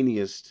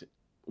zaniest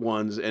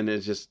ones, and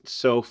is just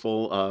so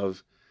full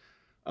of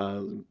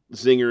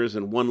zingers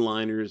and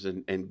one-liners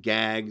and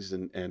gags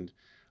and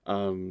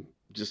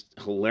just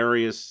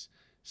hilarious,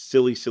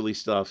 silly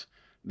stuff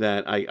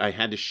that I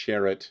had to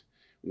share it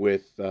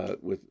with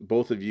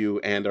both of you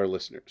and our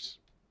listeners.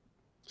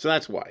 So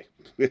that's why.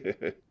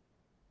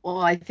 Well,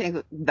 I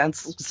think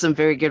that's some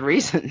very good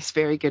reasons.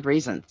 Very good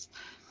reasons.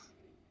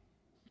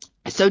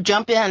 So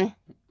jump in.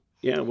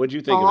 Yeah, what'd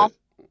you think of it?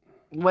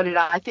 What did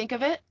I think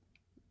of it?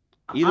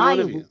 Either one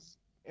of you.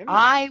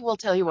 I will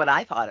tell you what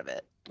I thought of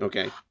it.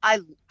 Okay.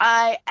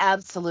 I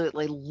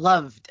absolutely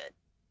loved it.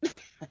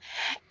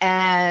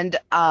 And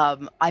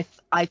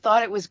I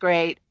thought it was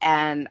great,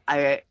 and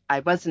I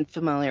wasn't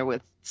familiar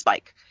with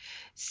Spike.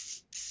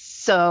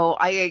 So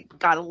I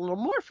got a little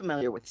more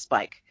familiar with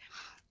Spike.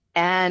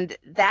 And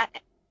that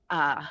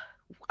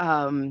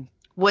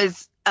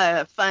was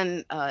a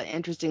fun,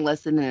 interesting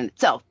lesson in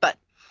itself. But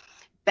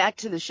back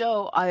to the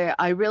show,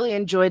 I really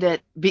enjoyed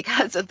it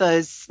because of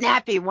those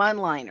snappy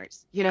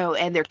one-liners,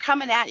 and they're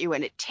coming at you,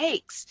 and it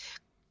takes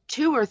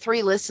 2 or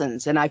 3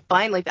 listens, and I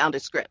finally found a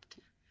script.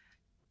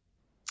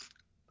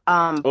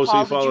 So Paul, you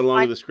followed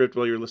along with the script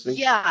while you were listening?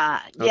 Yeah.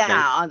 Okay.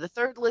 On the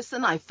 3rd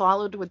listen, I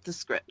followed with the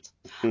script.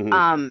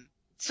 Mhm.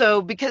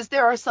 So because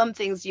there are some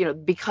things,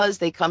 because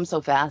they come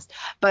so fast,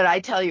 but I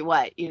tell you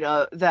what,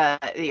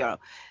 the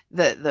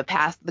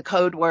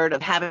code word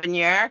of having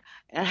year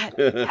 10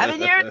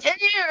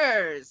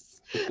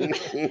 years.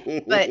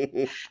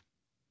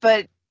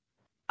 but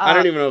I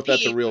don't even know if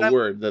that's a real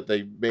word that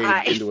they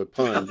made into a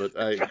pun, but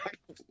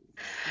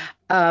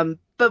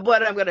but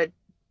what I'm going to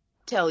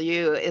tell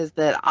you is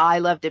that I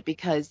loved it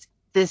because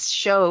this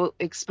show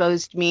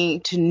exposed me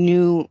to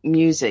new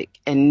music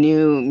and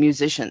new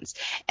musicians.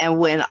 And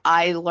when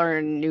I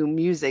learn new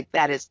music,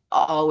 that is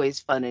always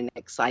fun and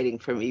exciting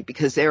for me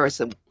because there are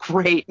some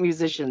great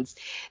musicians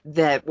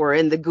that were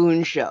in the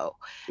Goon Show.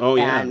 Oh,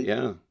 yeah, And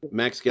yeah.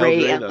 Max Ray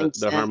Geldray, Ellington,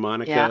 the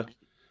harmonica.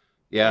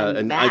 yeah. And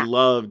And I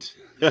loved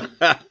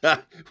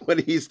when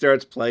he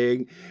starts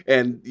playing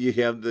and you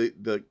have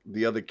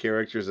the other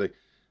characters like,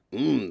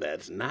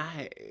 that's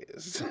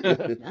nice.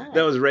 That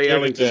was Ray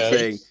Ellington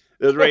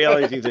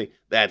saying,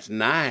 that's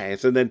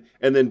nice. And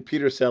then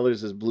Peter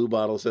Sellers' Blue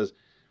Bottle says,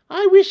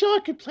 I wish I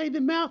could play the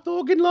mouth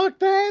organ like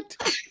that.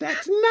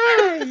 That's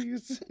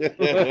nice.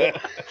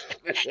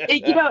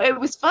 It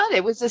was fun.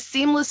 It was a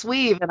seamless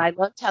weave, and I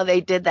loved how they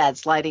did that,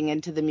 sliding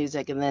into the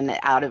music and then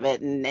out of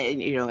it, and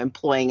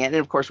employing it. And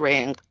of course,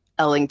 Ray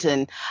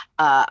Ellington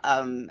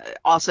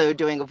also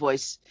doing a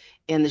voice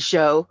in the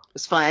show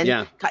was fun.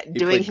 Yeah,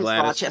 doing his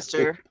Gladys.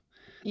 Rochester.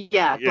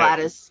 Yeah,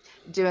 Gladys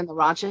doing the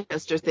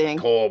Rochester thing.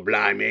 Oh,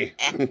 blimey.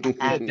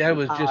 That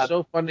was just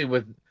so funny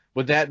with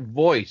that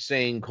voice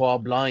saying "call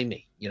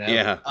blimey,"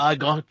 Yeah. I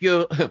got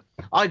your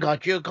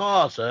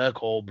car, sir.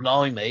 Call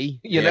blimey.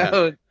 You Yeah.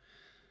 know.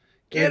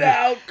 Get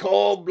out,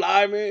 cold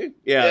blimey.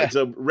 Yeah,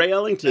 so Ray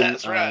Ellington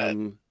That's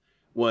right.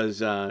 was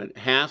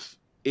half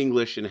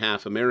English and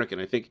half American.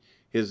 I think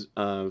his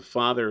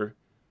father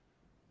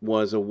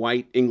was a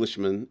white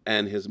Englishman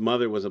and his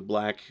mother was a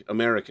black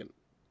American.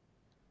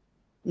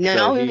 No,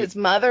 So he- his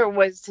mother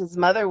was was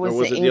an it the other way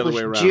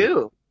English around?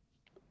 Jew.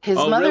 His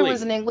Oh, mother really?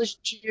 was an English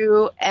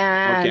Jew,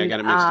 and Okay, I got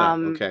it mixed up.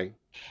 Okay.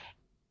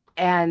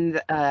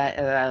 and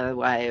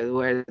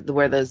where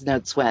those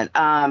notes went.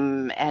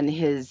 And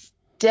his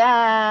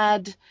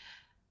dad.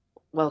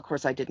 Well, of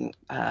course, I didn't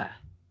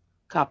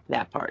cop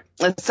that part.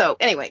 So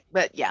anyway,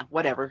 but yeah,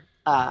 whatever.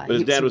 But his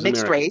He dad was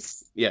mixed American.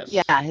 race. Yes.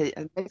 Yeah,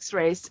 mixed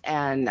race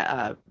and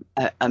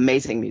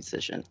amazing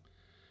musician.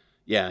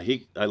 Yeah,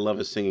 I love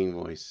his singing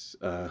voice.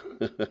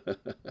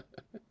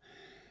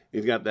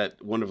 He's got that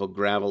wonderful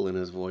gravel in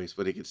his voice,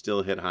 but he can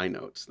still hit high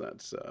notes.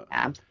 That's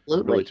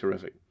Absolutely really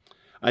terrific.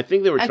 I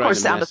think they were And of trying course,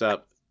 to sound mess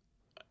up.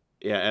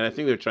 Yeah, and I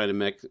think they were trying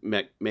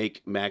to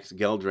make Max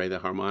Geldray, the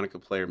harmonica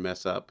player,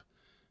 mess up,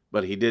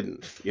 but he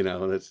didn't.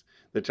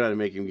 They're trying to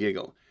make him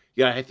giggle.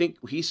 Yeah, I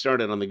think he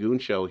started on the Goon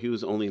Show. He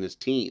was only in his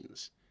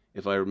teens,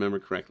 if I remember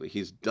correctly.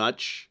 He's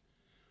Dutch,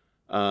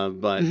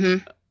 but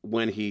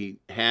when he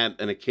had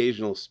an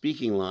occasional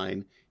speaking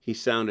line, he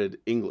sounded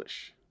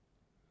English.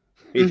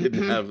 He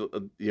didn't have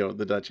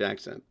the Dutch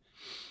accent.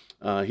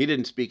 He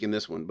didn't speak in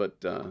this one, but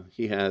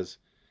he has.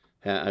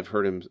 I've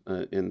heard him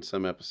in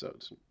some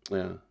episodes.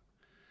 Yeah.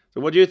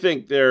 So, what do you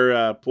think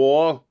there,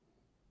 Paul?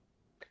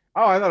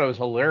 Oh, I thought it was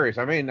hilarious.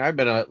 I mean, I've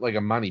been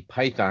a Monty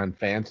Python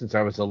fan since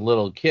I was a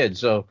little kid.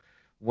 So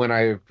when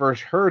I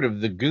first heard of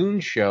the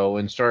Goon Show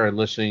and started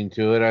listening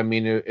to it, I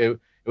mean, it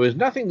was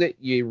nothing that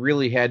you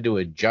really had to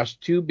adjust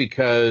to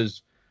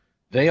because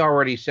they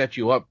already set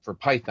you up for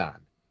Python,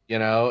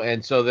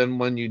 And so then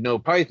when you know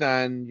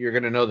Python, you're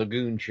going to know the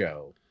Goon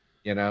Show,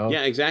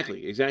 Yeah,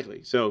 exactly.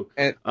 So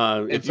And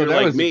if so you're that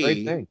like was a great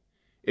me, thing.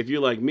 if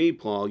you're like me,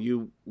 Paul,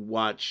 you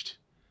watched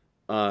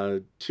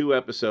 2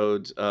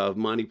 episodes of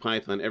Monty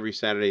Python every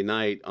Saturday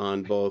night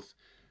on both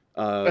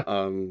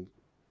the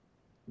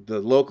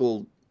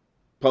local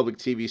public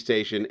TV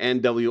station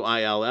and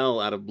WILL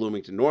out of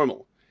Bloomington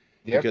Normal,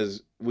 Yep.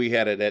 because we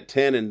had it at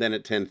 10 and then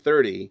at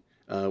 10:30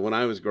 when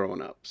I was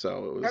growing up.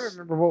 So it I was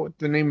remember what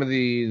the name of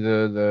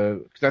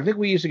the because I think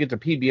we used to get the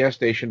PBS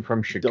station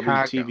from Chicago.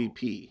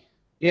 WTVP.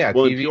 Yeah,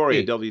 well, in TVP.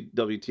 Peoria,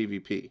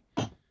 WTVP,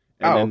 and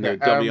Oh,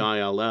 then okay. the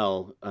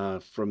WILL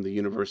from the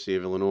University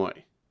of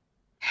Illinois.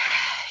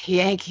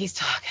 Yankees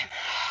talking.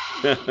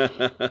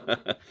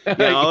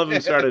 Yeah, all of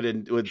them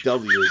started with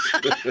W's.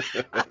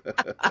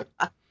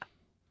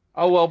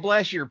 Oh, well,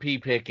 bless your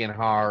pea-picking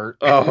heart.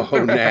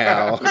 Oh,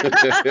 now.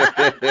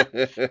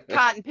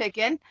 Cotton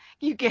picking.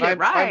 You get my, it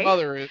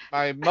right.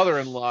 My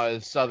mother-in-law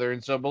is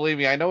Southern, so believe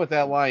me, I know what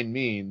that line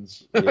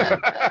means.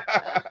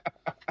 Yeah.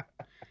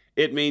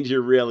 It means you're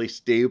really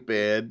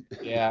stupid.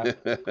 Yeah.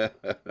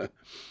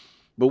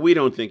 But we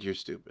don't think you're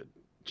stupid,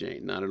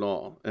 Jane, not at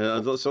all.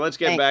 So let's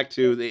get Thanks. back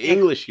to the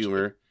English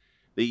humor.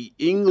 The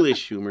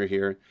English humor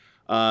here.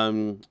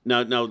 Now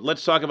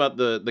let's talk about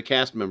the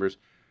cast members.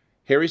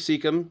 Harry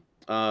Seacombe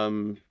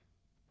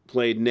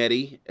played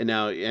Nettie,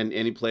 and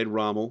he played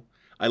Rommel.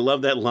 I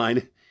love that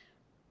line.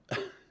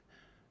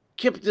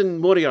 Captain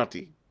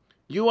Moriarty,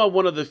 you are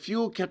one of the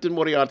few Captain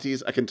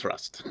Moriartys I can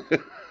trust.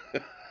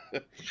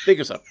 Think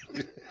of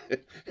something.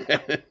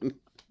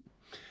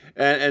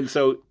 and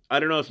so I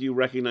don't know if you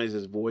recognize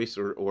his voice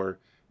or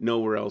know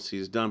where else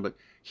he's done, but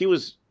he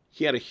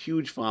had a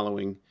huge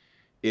following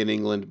in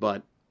England,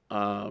 but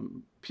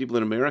people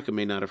in America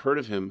may not have heard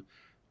of him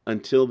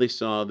until they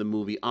saw the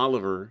movie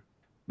Oliver,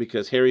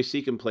 because Harry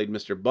Seacombe played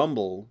Mr.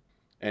 Bumble,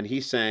 and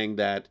he sang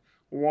that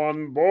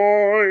 "One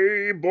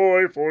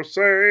boy for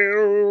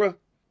sale."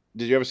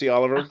 Did you ever see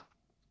Oliver?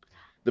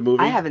 The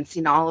movie? I haven't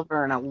seen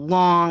Oliver in a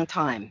long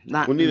time.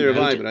 Well, neither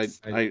have I, but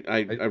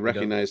I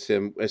recognized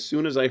him. As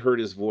soon as I heard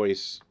his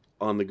voice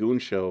on The Goon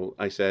Show,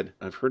 I said,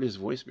 I've heard his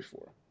voice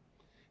before.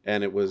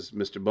 And it was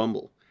Mr.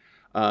 Bumble.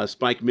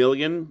 Spike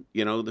Milligan,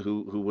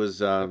 who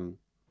was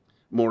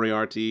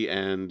Moriarty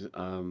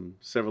and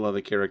several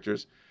other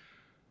characters,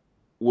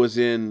 was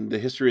in The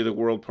History of the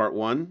World Part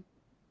 1,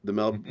 the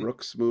Mel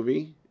Brooks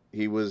movie.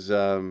 He was,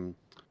 I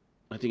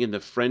think, in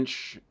the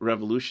French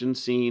Revolution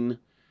scene.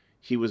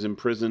 He was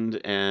imprisoned,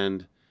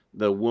 and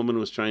the woman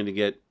was trying to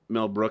get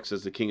Mel Brooks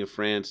as the King of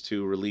France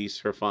to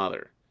release her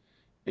father.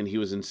 And he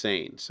was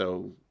insane.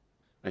 So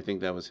I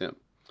think that was him.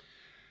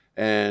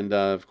 And,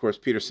 of course,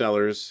 Peter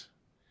Sellers,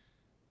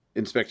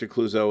 Inspector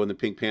Clouseau in the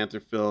Pink Panther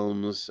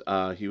films.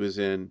 He was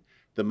in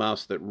The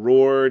Mouse That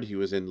Roared. He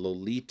was in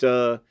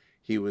Lolita.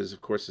 He was, of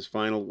course,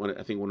 one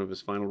of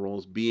his final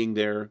roles, Being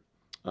There,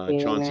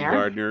 Chauncey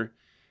Gardner,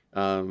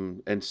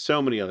 and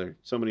so many other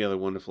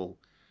wonderful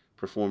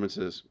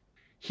performances.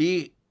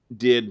 He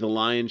did the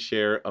lion's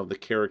share of the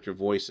character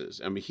voices.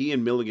 I mean, he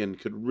and Milligan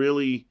could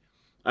really,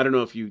 I don't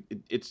know if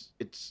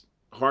it's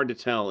hard to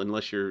tell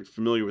unless you're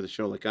familiar with the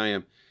show like I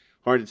am,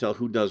 hard to tell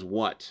who does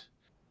what.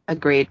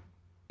 Agreed.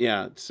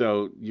 Yeah,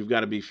 so you've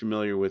got to be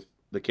familiar with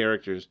the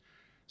characters.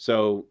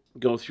 So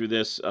go through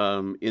this.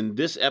 In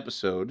this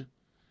episode,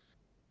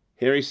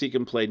 Harry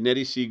Seacombe played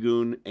Nettie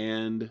Seagoon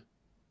and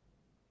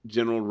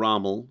General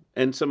Rommel,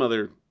 and some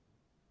other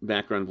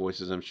background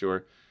voices, I'm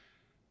sure.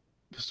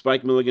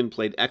 Spike Milligan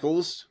played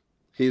Eccles.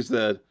 He's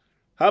the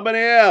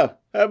Habanero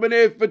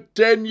for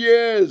 10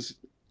 years.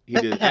 He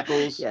did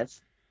Eccles.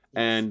 Yes.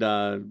 And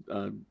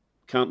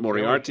Count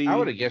Moriarty. I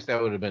would have guessed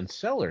that would have been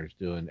Sellers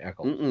doing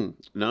Eccles.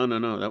 No.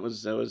 That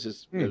was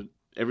his.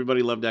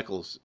 Everybody loved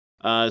Eccles.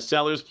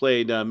 Sellers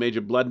played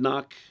Major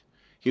Bloodnock.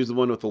 He was the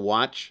one with the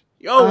watch.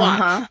 Yo,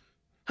 watch.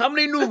 How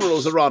many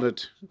numerals are on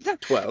it?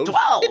 12.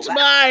 12. It's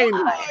mine.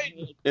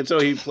 And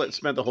so he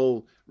spent the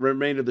whole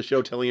remainder of the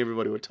show telling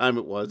everybody what time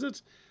it was.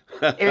 It's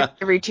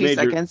every 2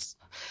 seconds.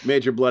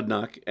 Major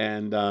Bloodnock,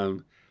 and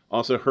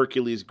also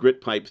Hercules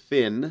Gritpipe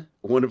Thin,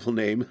 wonderful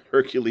name.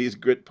 Hercules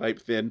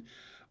Gritpipe Thin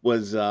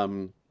was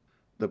the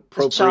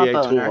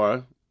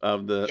proprietor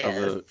of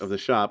the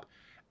shop,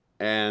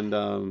 and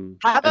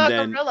how about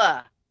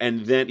Gorilla?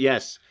 And then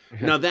yes,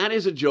 now that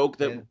is a joke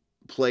that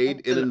played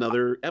in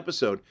another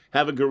episode.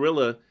 Have a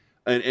gorilla,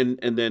 and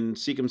then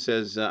Seacombe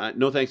says,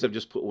 "No thanks, I've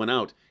just put one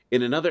out."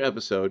 In another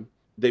episode,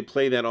 they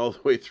play that all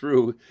the way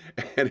through,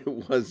 and it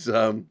was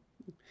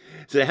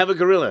say, "Have a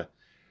gorilla."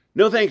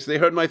 No thanks, they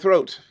hurt my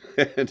throat.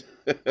 and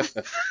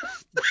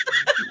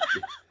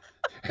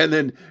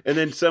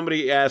then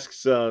somebody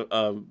asks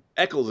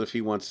Eccles if he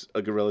wants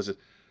a gorilla. He says,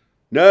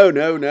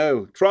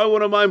 No. Try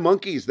one of my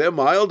monkeys. They're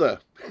milder.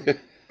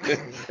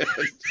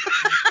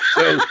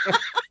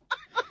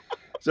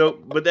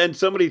 But then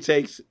somebody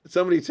takes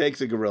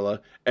a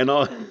gorilla, and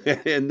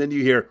then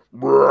you hear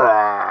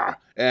 "Brrr,"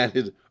 and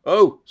it's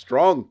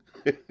strong.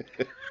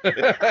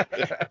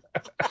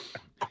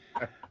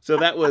 So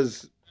that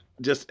was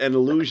just an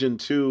allusion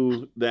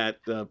to that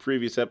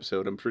previous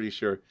episode, I'm pretty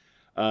sure.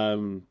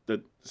 So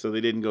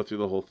they didn't go through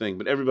the whole thing,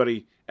 but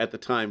everybody at the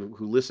time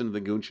who listened to the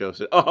Goon Show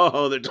said,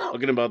 "Oh, they're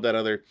talking about that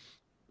other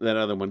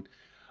one."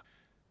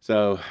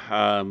 So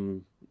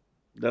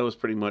that was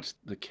pretty much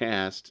the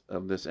cast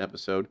of this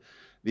episode.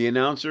 The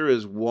announcer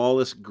is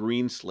Wallace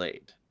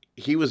Greenslade.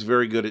 He was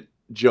very good at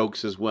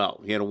jokes as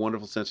well. He had a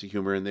wonderful sense of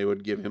humor, and they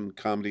would give him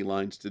comedy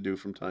lines to do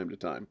from time to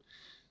time.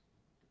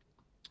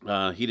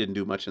 He didn't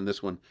do much in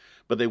this one,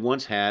 but they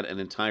once had an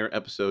entire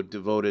episode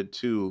devoted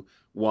to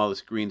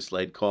Wallace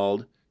Greenslade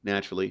called,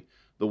 naturally,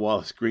 The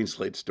Wallace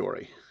Greenslade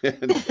Story.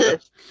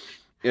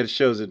 It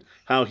shows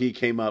how he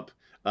came up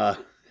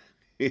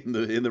in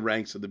the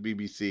ranks of the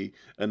BBC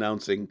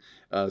announcing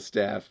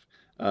staff,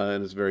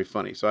 and it's very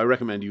funny. So I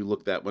recommend you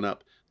look that one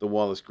up, The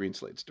Wallace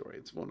Greenslade Story.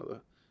 It's one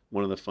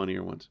of the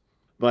funnier ones.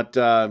 But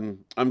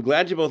I'm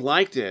glad you both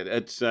liked it.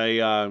 It's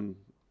a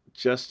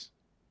just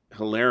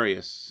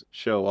hilarious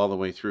show all the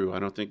way through. I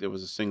don't think there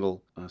was a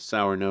single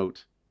sour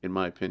note, in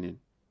my opinion.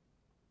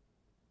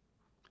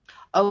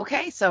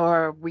 Okay, so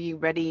are we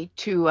ready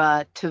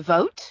to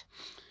vote?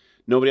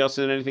 Nobody else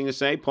had anything to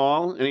say?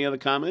 Paul, any other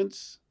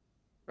comments?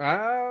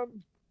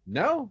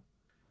 No.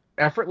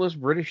 Effortless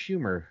British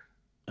humor.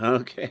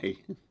 Okay.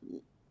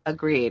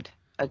 Agreed.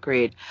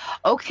 Agreed.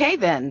 Okay,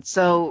 then.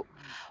 So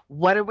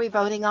what are we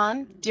voting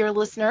on, dear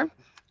listener?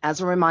 As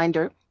a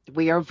reminder,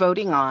 we are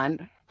voting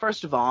on,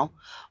 first of all,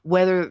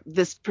 whether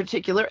this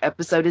particular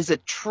episode is a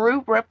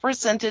true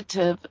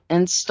representative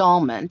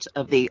installment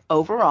of the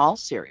overall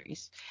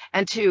series,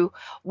 and two,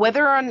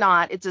 whether or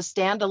not it's a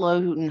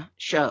standalone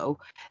show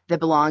that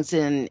belongs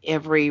in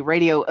every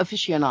radio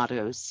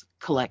aficionado's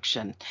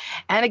collection.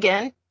 And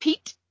again,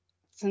 Pete,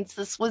 since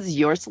this was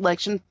your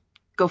selection,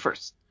 go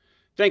first.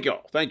 Thank you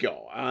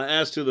all.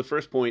 As to the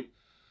first point,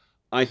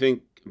 I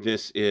think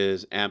this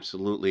is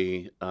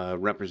absolutely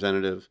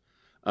representative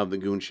of the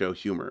Goon Show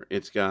humor.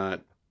 It's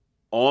got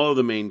all of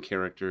the main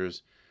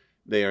characters.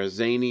 They are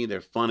zany,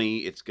 they're funny.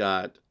 It's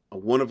got a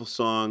wonderful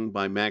song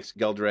by Max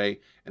Geldray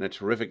and a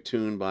terrific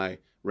tune by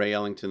Ray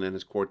Ellington and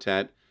his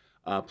quartet.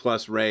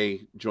 Plus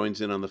Ray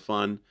joins in on the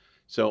fun.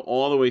 So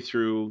all the way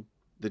through,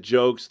 the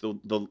jokes,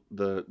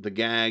 the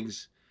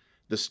gags,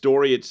 the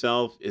story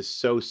itself is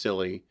so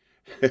silly.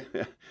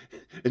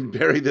 And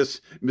bury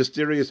this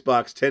mysterious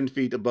box 10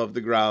 feet above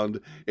the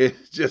ground.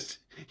 It's just,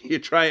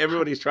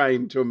 everybody's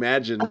trying to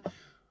imagine,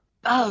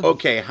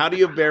 okay, how do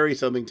you bury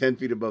something 10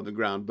 feet above the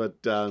ground?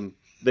 But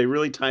they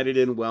really tied it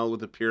in well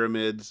with the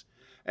pyramids.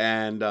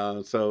 And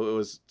so it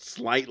was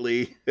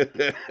slightly,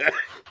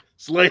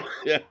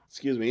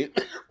 excuse me.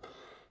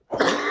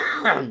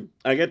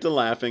 I get to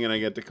laughing and I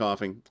get to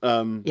coughing.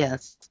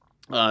 Yes.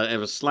 It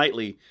was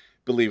slightly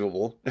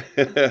believable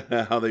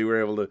how they were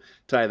able to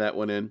tie that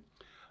one in.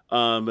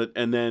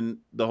 And then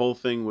the whole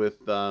thing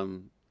with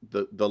the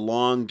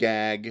long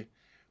gag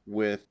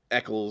with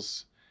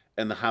Eccles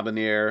and the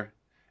habanero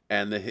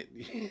and the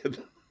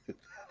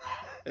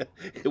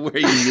where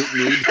you mute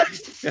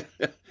me.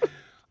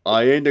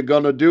 I ain't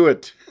gonna do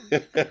it.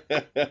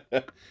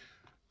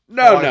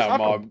 No,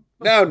 Mom.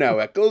 No,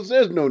 Eccles.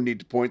 There's no need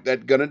to point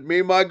that gun at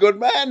me, my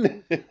good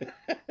man.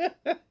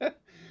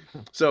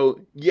 So,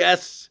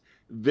 yes,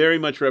 very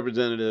much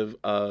representative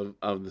of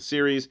the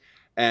series.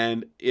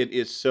 And it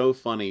is so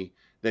funny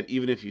that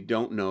even if you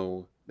don't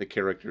know the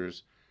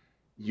characters,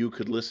 you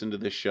could listen to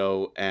this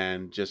show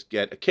and just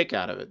get a kick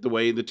out of it, the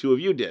way the two of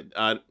you did.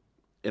 I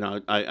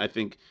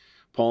think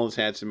Paul has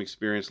had some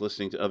experience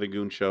listening to other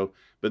Goon Show,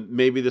 but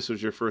maybe this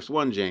was your first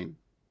one, Jane.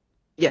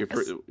 Yes.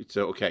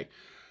 Okay.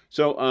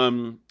 So,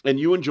 and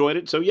you enjoyed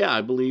it. So, yeah,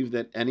 I believe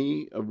that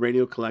any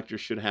radio collector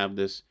should have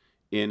this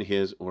in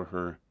his or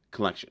her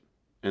collection.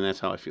 And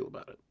that's how I feel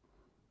about it.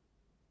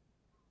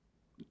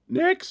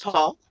 Next.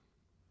 Paul?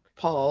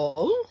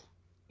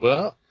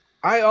 Well,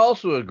 I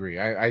also agree.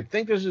 I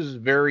think this is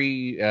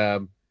very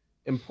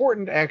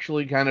important,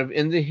 actually, kind of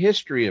in the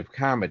history of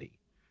comedy,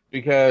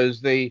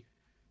 because they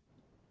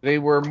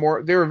were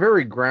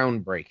very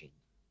groundbreaking,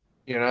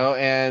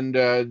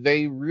 and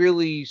they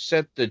really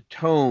set the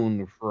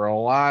tone for a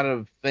lot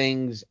of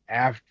things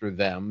after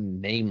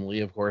them, namely,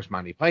 of course,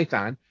 Monty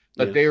Python.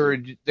 But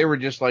yes, they were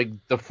just like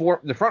the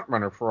front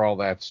runner for all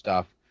that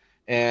stuff.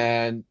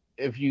 And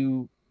if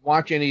you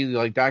watch any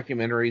like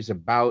documentaries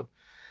about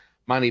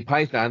Monty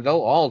Python, they'll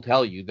all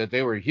tell you that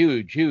they were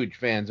huge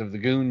fans of the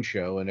Goon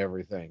Show and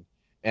everything,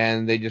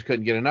 and they just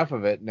couldn't get enough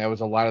of it, and that was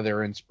a lot of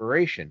their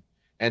inspiration.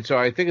 And so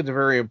I think it's a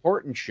very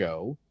important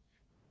show,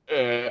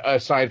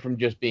 aside from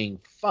just being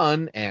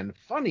fun and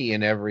funny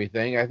and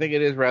everything. I think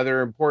it is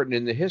rather important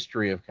in the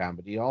history of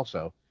comedy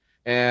also.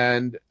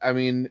 And I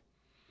mean,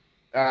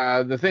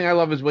 the thing I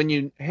love is when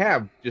you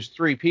have just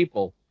three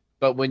people,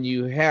 but when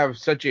you have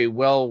such a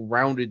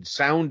well-rounded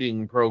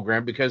sounding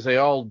program, because they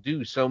all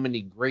do so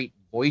many great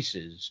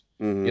voices,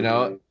 and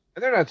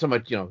they're not so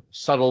much,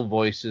 subtle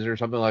voices or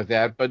something like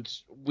that, but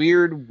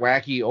weird,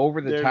 wacky,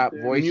 over-the-top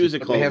voices.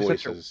 Musical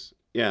voices.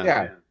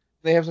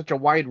 They have such a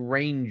wide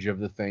range of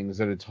the things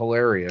that it's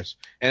hilarious.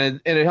 And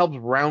it helps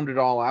round it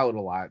all out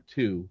a lot,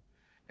 too.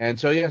 And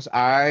so, yes,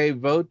 I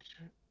vote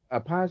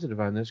a positive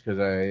on this because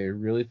I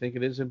really think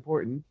it is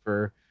important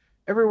for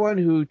everyone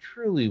who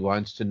truly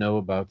wants to know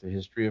about the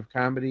history of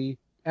comedy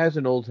as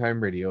an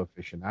old-time radio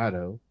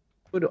aficionado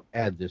would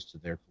add this to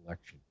their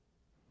collection.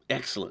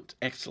 Excellent.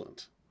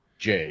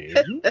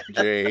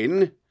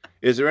 Jane,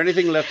 is there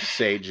anything left to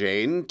say,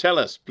 Jane? Tell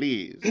us,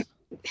 please.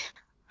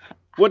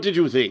 What did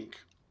you think?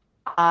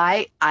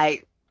 I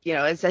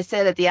as I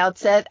said at the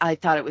outset, I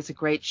thought it was a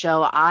great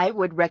show. I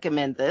would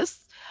recommend this.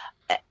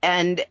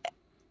 And,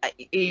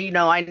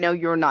 I know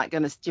you're not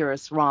going to steer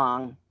us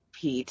wrong,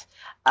 Pete.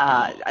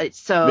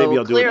 So maybe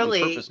I'll clearly,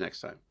 do it on purpose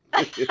next time.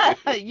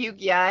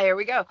 Here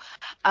we go.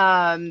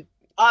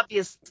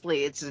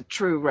 Obviously, it's a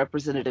true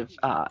representative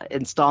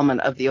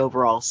installment of the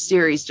overall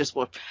series, just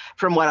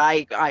from what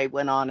I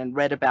went on and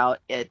read about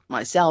it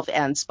myself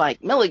and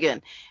Spike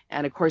Milligan.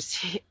 And, of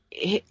course,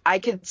 I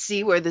could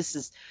see where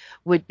this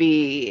would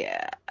be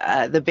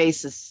the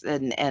basis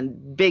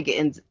and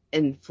big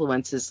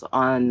influences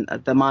on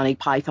the Monty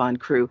Python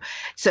crew.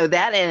 So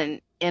that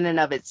in and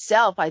of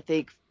itself, I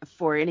think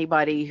for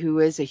anybody who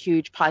is a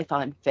huge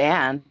Python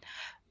fan,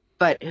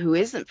 but who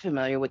isn't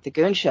familiar with the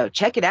Goon Show,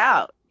 check it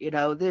out.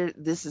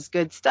 This is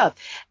good stuff.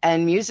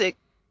 And music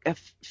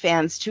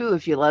fans too.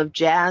 If you love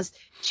jazz,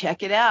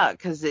 check it out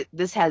because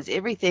this has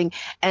everything.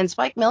 And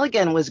Spike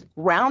Milligan was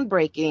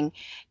groundbreaking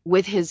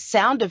with his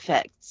sound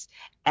effects,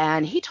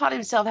 and he taught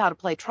himself how to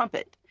play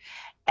trumpet.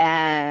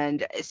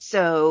 And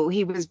so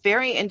he was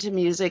very into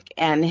music,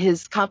 and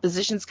his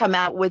compositions come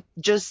out with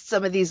just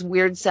some of these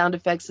weird sound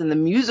effects and the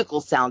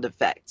musical sound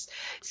effects.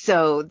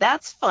 So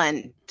that's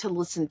fun to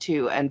listen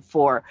to and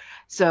for.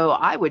 So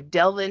I would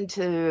delve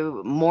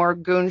into more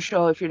Goon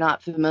Show if you're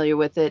not familiar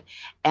with it.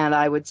 And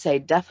I would say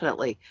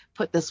definitely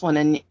put this one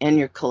in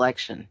your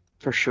collection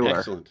for sure.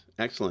 Excellent.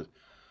 Excellent.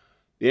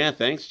 Yeah,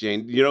 thanks,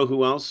 Jane. You know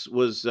who else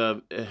was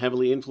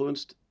heavily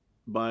influenced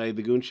by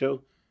the Goon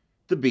Show?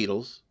 The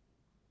Beatles.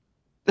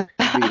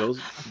 Beatles.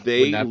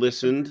 They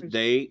listened.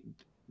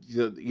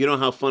 You know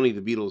how funny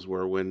the Beatles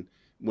were when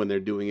they're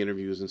doing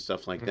interviews and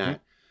stuff like that.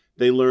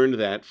 They learned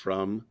that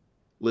from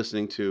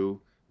listening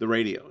to the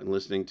radio and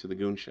listening to the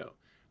Goon Show.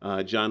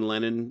 John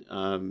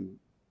Lennon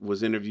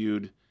was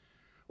interviewed,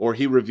 or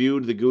he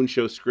reviewed the Goon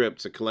Show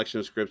scripts, a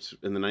collection of scripts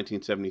in the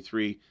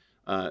 1973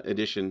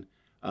 edition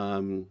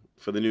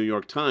for the New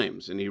York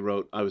Times, and he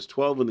wrote, "I was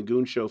 12 when the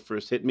Goon Show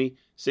first hit me,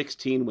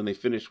 16 when they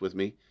finished with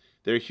me.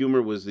 Their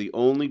humor was the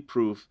only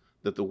proof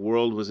that the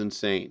world was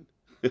insane."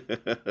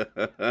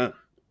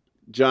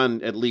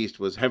 John, at least,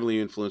 was heavily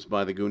influenced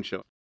by the Goon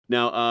Show.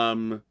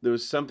 Now, there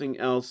was something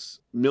else.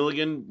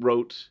 Milligan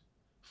wrote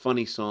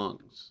funny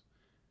songs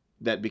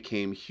that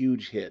became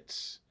huge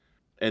hits,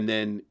 and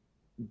then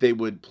they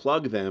would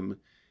plug them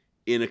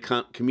in a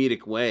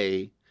comedic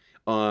way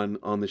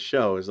on the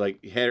show. It's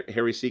like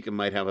Harry Seacom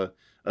might have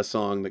a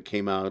song that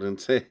came out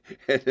and say,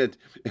 and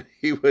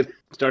he would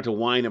start to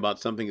whine about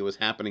something that was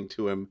happening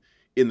to him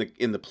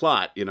in the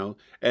plot, you know,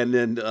 and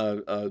then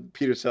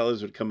Peter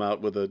Sellers would come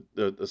out with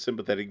a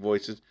sympathetic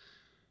voice.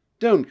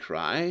 "Don't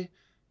cry,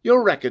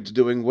 your record's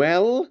doing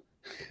well."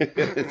 So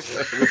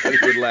everybody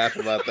would laugh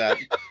about that.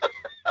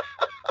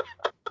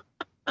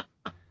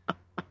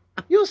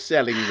 "You're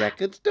selling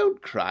records.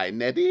 Don't cry,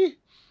 Neddy."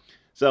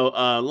 So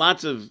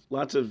lots of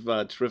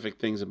terrific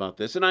things about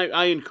this, and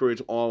I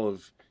encourage all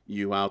of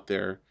you out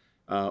there,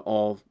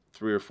 all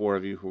 3 or 4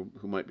 of you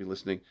who might be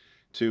listening,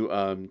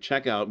 to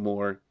check out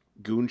more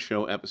Goon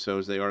Show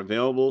episodes. They are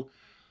available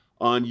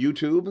on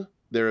YouTube.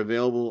 They're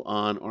available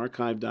on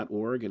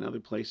archive.org and other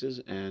places,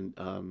 and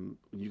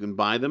you can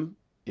buy them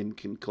in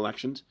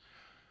collections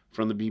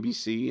from the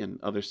BBC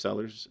and other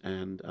sellers,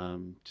 and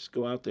just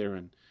go out there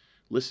and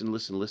listen,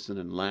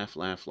 and laugh.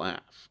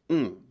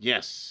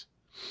 Yes.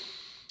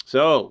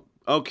 So,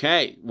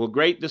 okay. Well,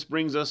 great. This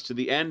brings us to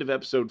the end of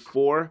episode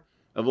 4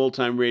 of Old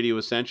Time Radio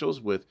Essentials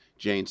with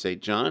Jane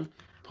St. John,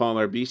 Paul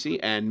Arbisi,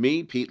 and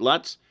me, Pete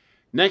Lutz.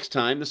 Next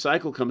time, the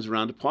cycle comes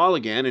around to Paul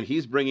again, and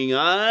he's bringing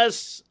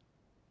us...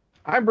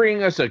 I'm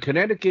bringing us a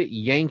Connecticut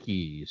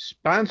Yankee,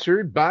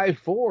 sponsored by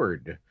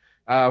Ford.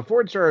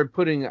 Ford started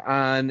putting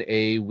on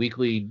a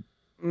weekly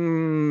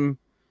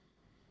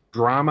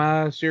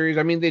drama series.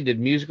 I mean, they did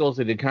musicals,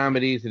 they did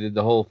comedies, they did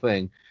the whole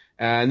thing.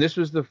 And this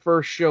was the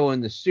first show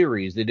in the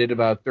series. They did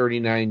about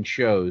 39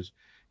 shows.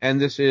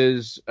 And this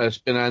is a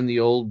spin on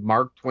the old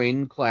Mark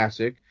Twain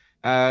classic.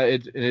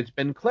 It's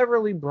been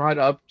cleverly brought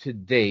up to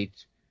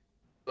date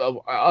for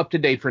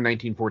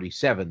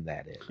 1947,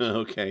 that is.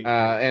 Okay.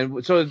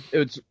 And so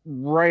it's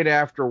right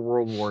after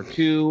World War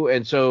II,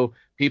 and so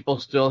people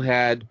still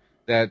had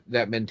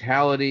that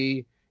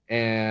mentality,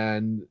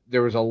 and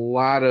there was a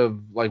lot of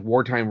like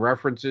wartime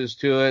references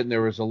to it, and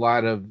there was a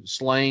lot of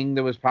slang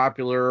that was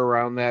popular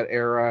around that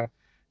era,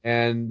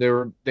 and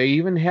they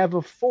even have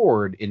a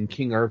Ford in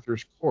King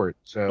Arthur's court.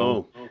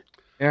 So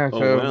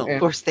of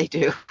course they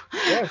do.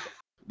 Yeah.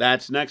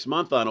 That's next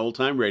month on Old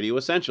Time Radio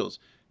Essentials.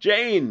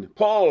 Jane,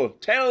 Paul,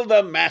 tell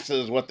the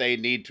masses what they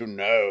need to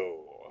know.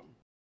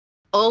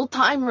 Old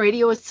Time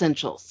Radio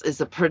Essentials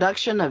is a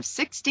production of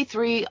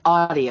 63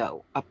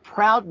 Audio, a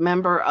proud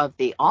member of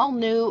the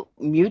all-new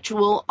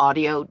Mutual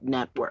Audio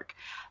Network.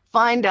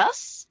 Find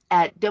us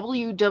at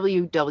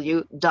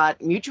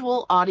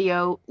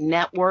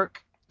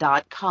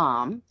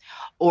www.mutualaudionetwork.com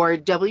or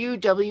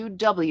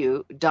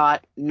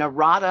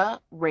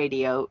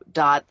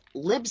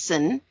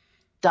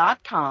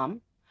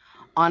www.naradaradio.libsyn.com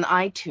on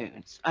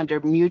iTunes under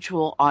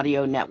Mutual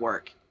Audio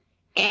Network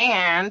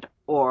and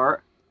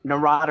or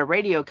Narada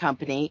Radio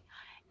Company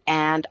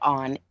and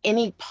on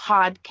any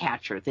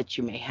podcatcher that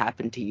you may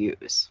happen to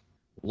use.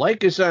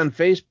 Like us on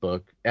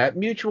Facebook at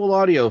Mutual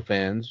Audio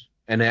Fans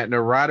and at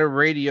Narada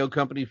Radio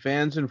Company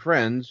Fans and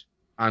Friends,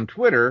 on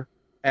Twitter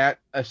at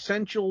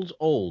Essentials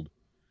Old.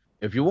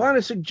 If you want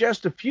to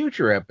suggest a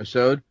future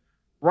episode,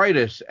 write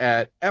us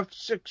at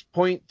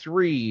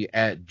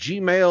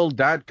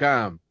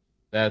f6.3@gmail.com.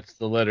 That's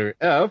the letter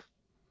F,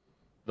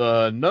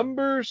 the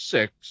number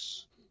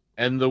 6,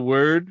 and the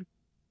word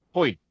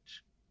point.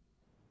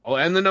 Oh,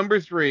 and the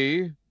number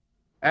 3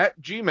 at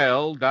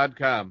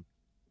gmail.com.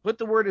 Put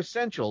the word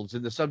essentials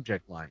in the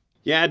subject line.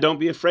 Yeah, don't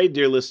be afraid,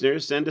 dear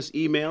listeners. Send us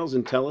emails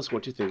and tell us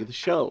what you think of the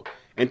show.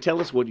 and tell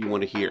us what you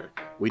want to hear.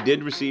 We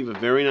did receive a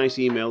very nice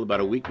email about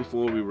a week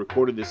before we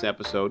recorded this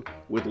episode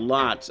with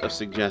lots of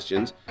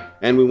suggestions,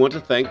 and we want to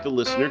thank the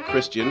listener,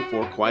 Christian,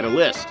 for quite a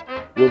list.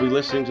 We'll be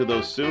listening to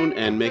those soon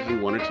and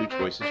making one or two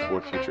choices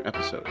for future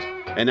episodes.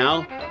 And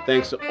now,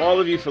 thanks to all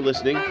of you for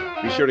listening.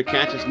 Be sure to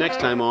catch us next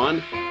time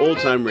on Old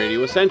Time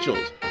Radio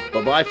Essentials.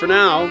 Bye-bye for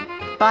now.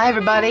 Bye,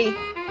 everybody.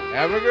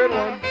 Have a good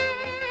one.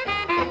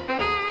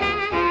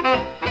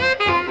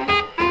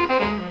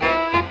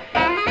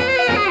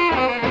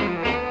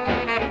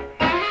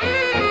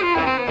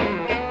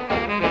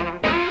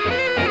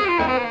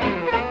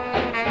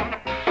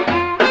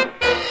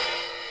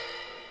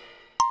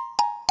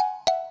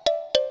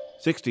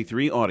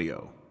 '63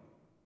 Audio.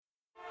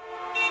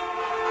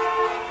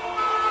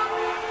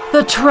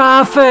 The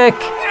traffic!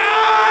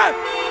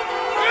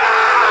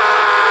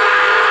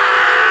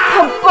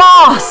 The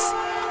boss!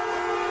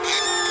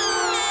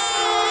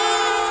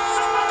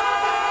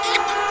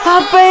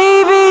 The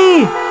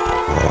baby!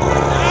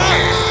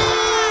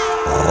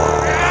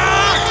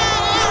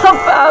 The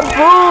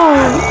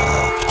baboon!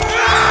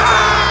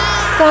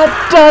 That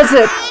does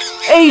it!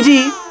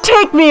 AD,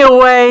 take me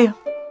away!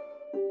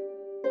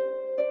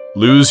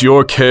 Lose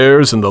your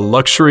cares in the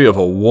luxury of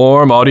a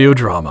warm audio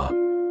drama.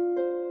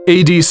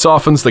 AD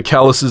softens the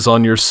calluses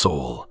on your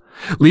soul,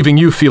 leaving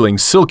you feeling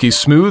silky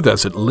smooth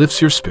as it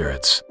lifts your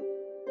spirits.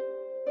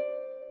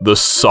 The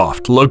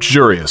soft,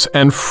 luxurious,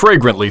 and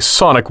fragrantly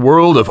sonic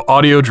world of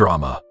audio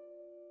drama.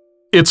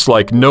 It's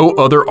like no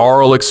other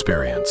aural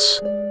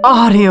experience.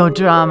 Audio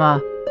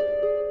drama.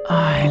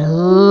 I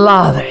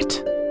love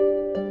it.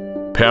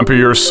 Pamper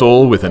your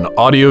soul with an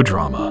audio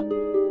drama.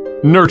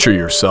 Nurture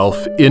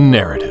yourself in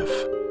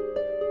narrative.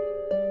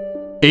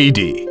 AD,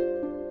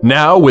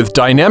 now with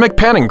dynamic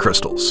panning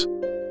crystals.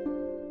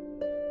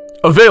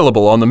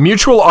 Available on the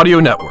Mutual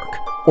Audio Network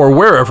or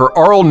wherever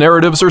aural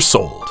narratives are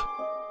sold.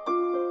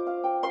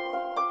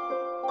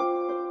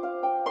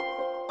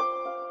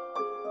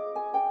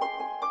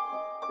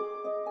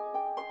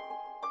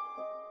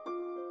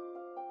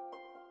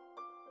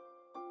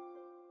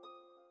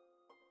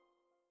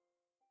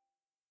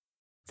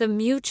 The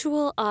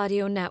Mutual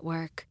Audio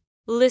Network.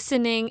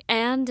 Listening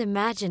and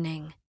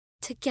imagining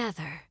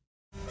together.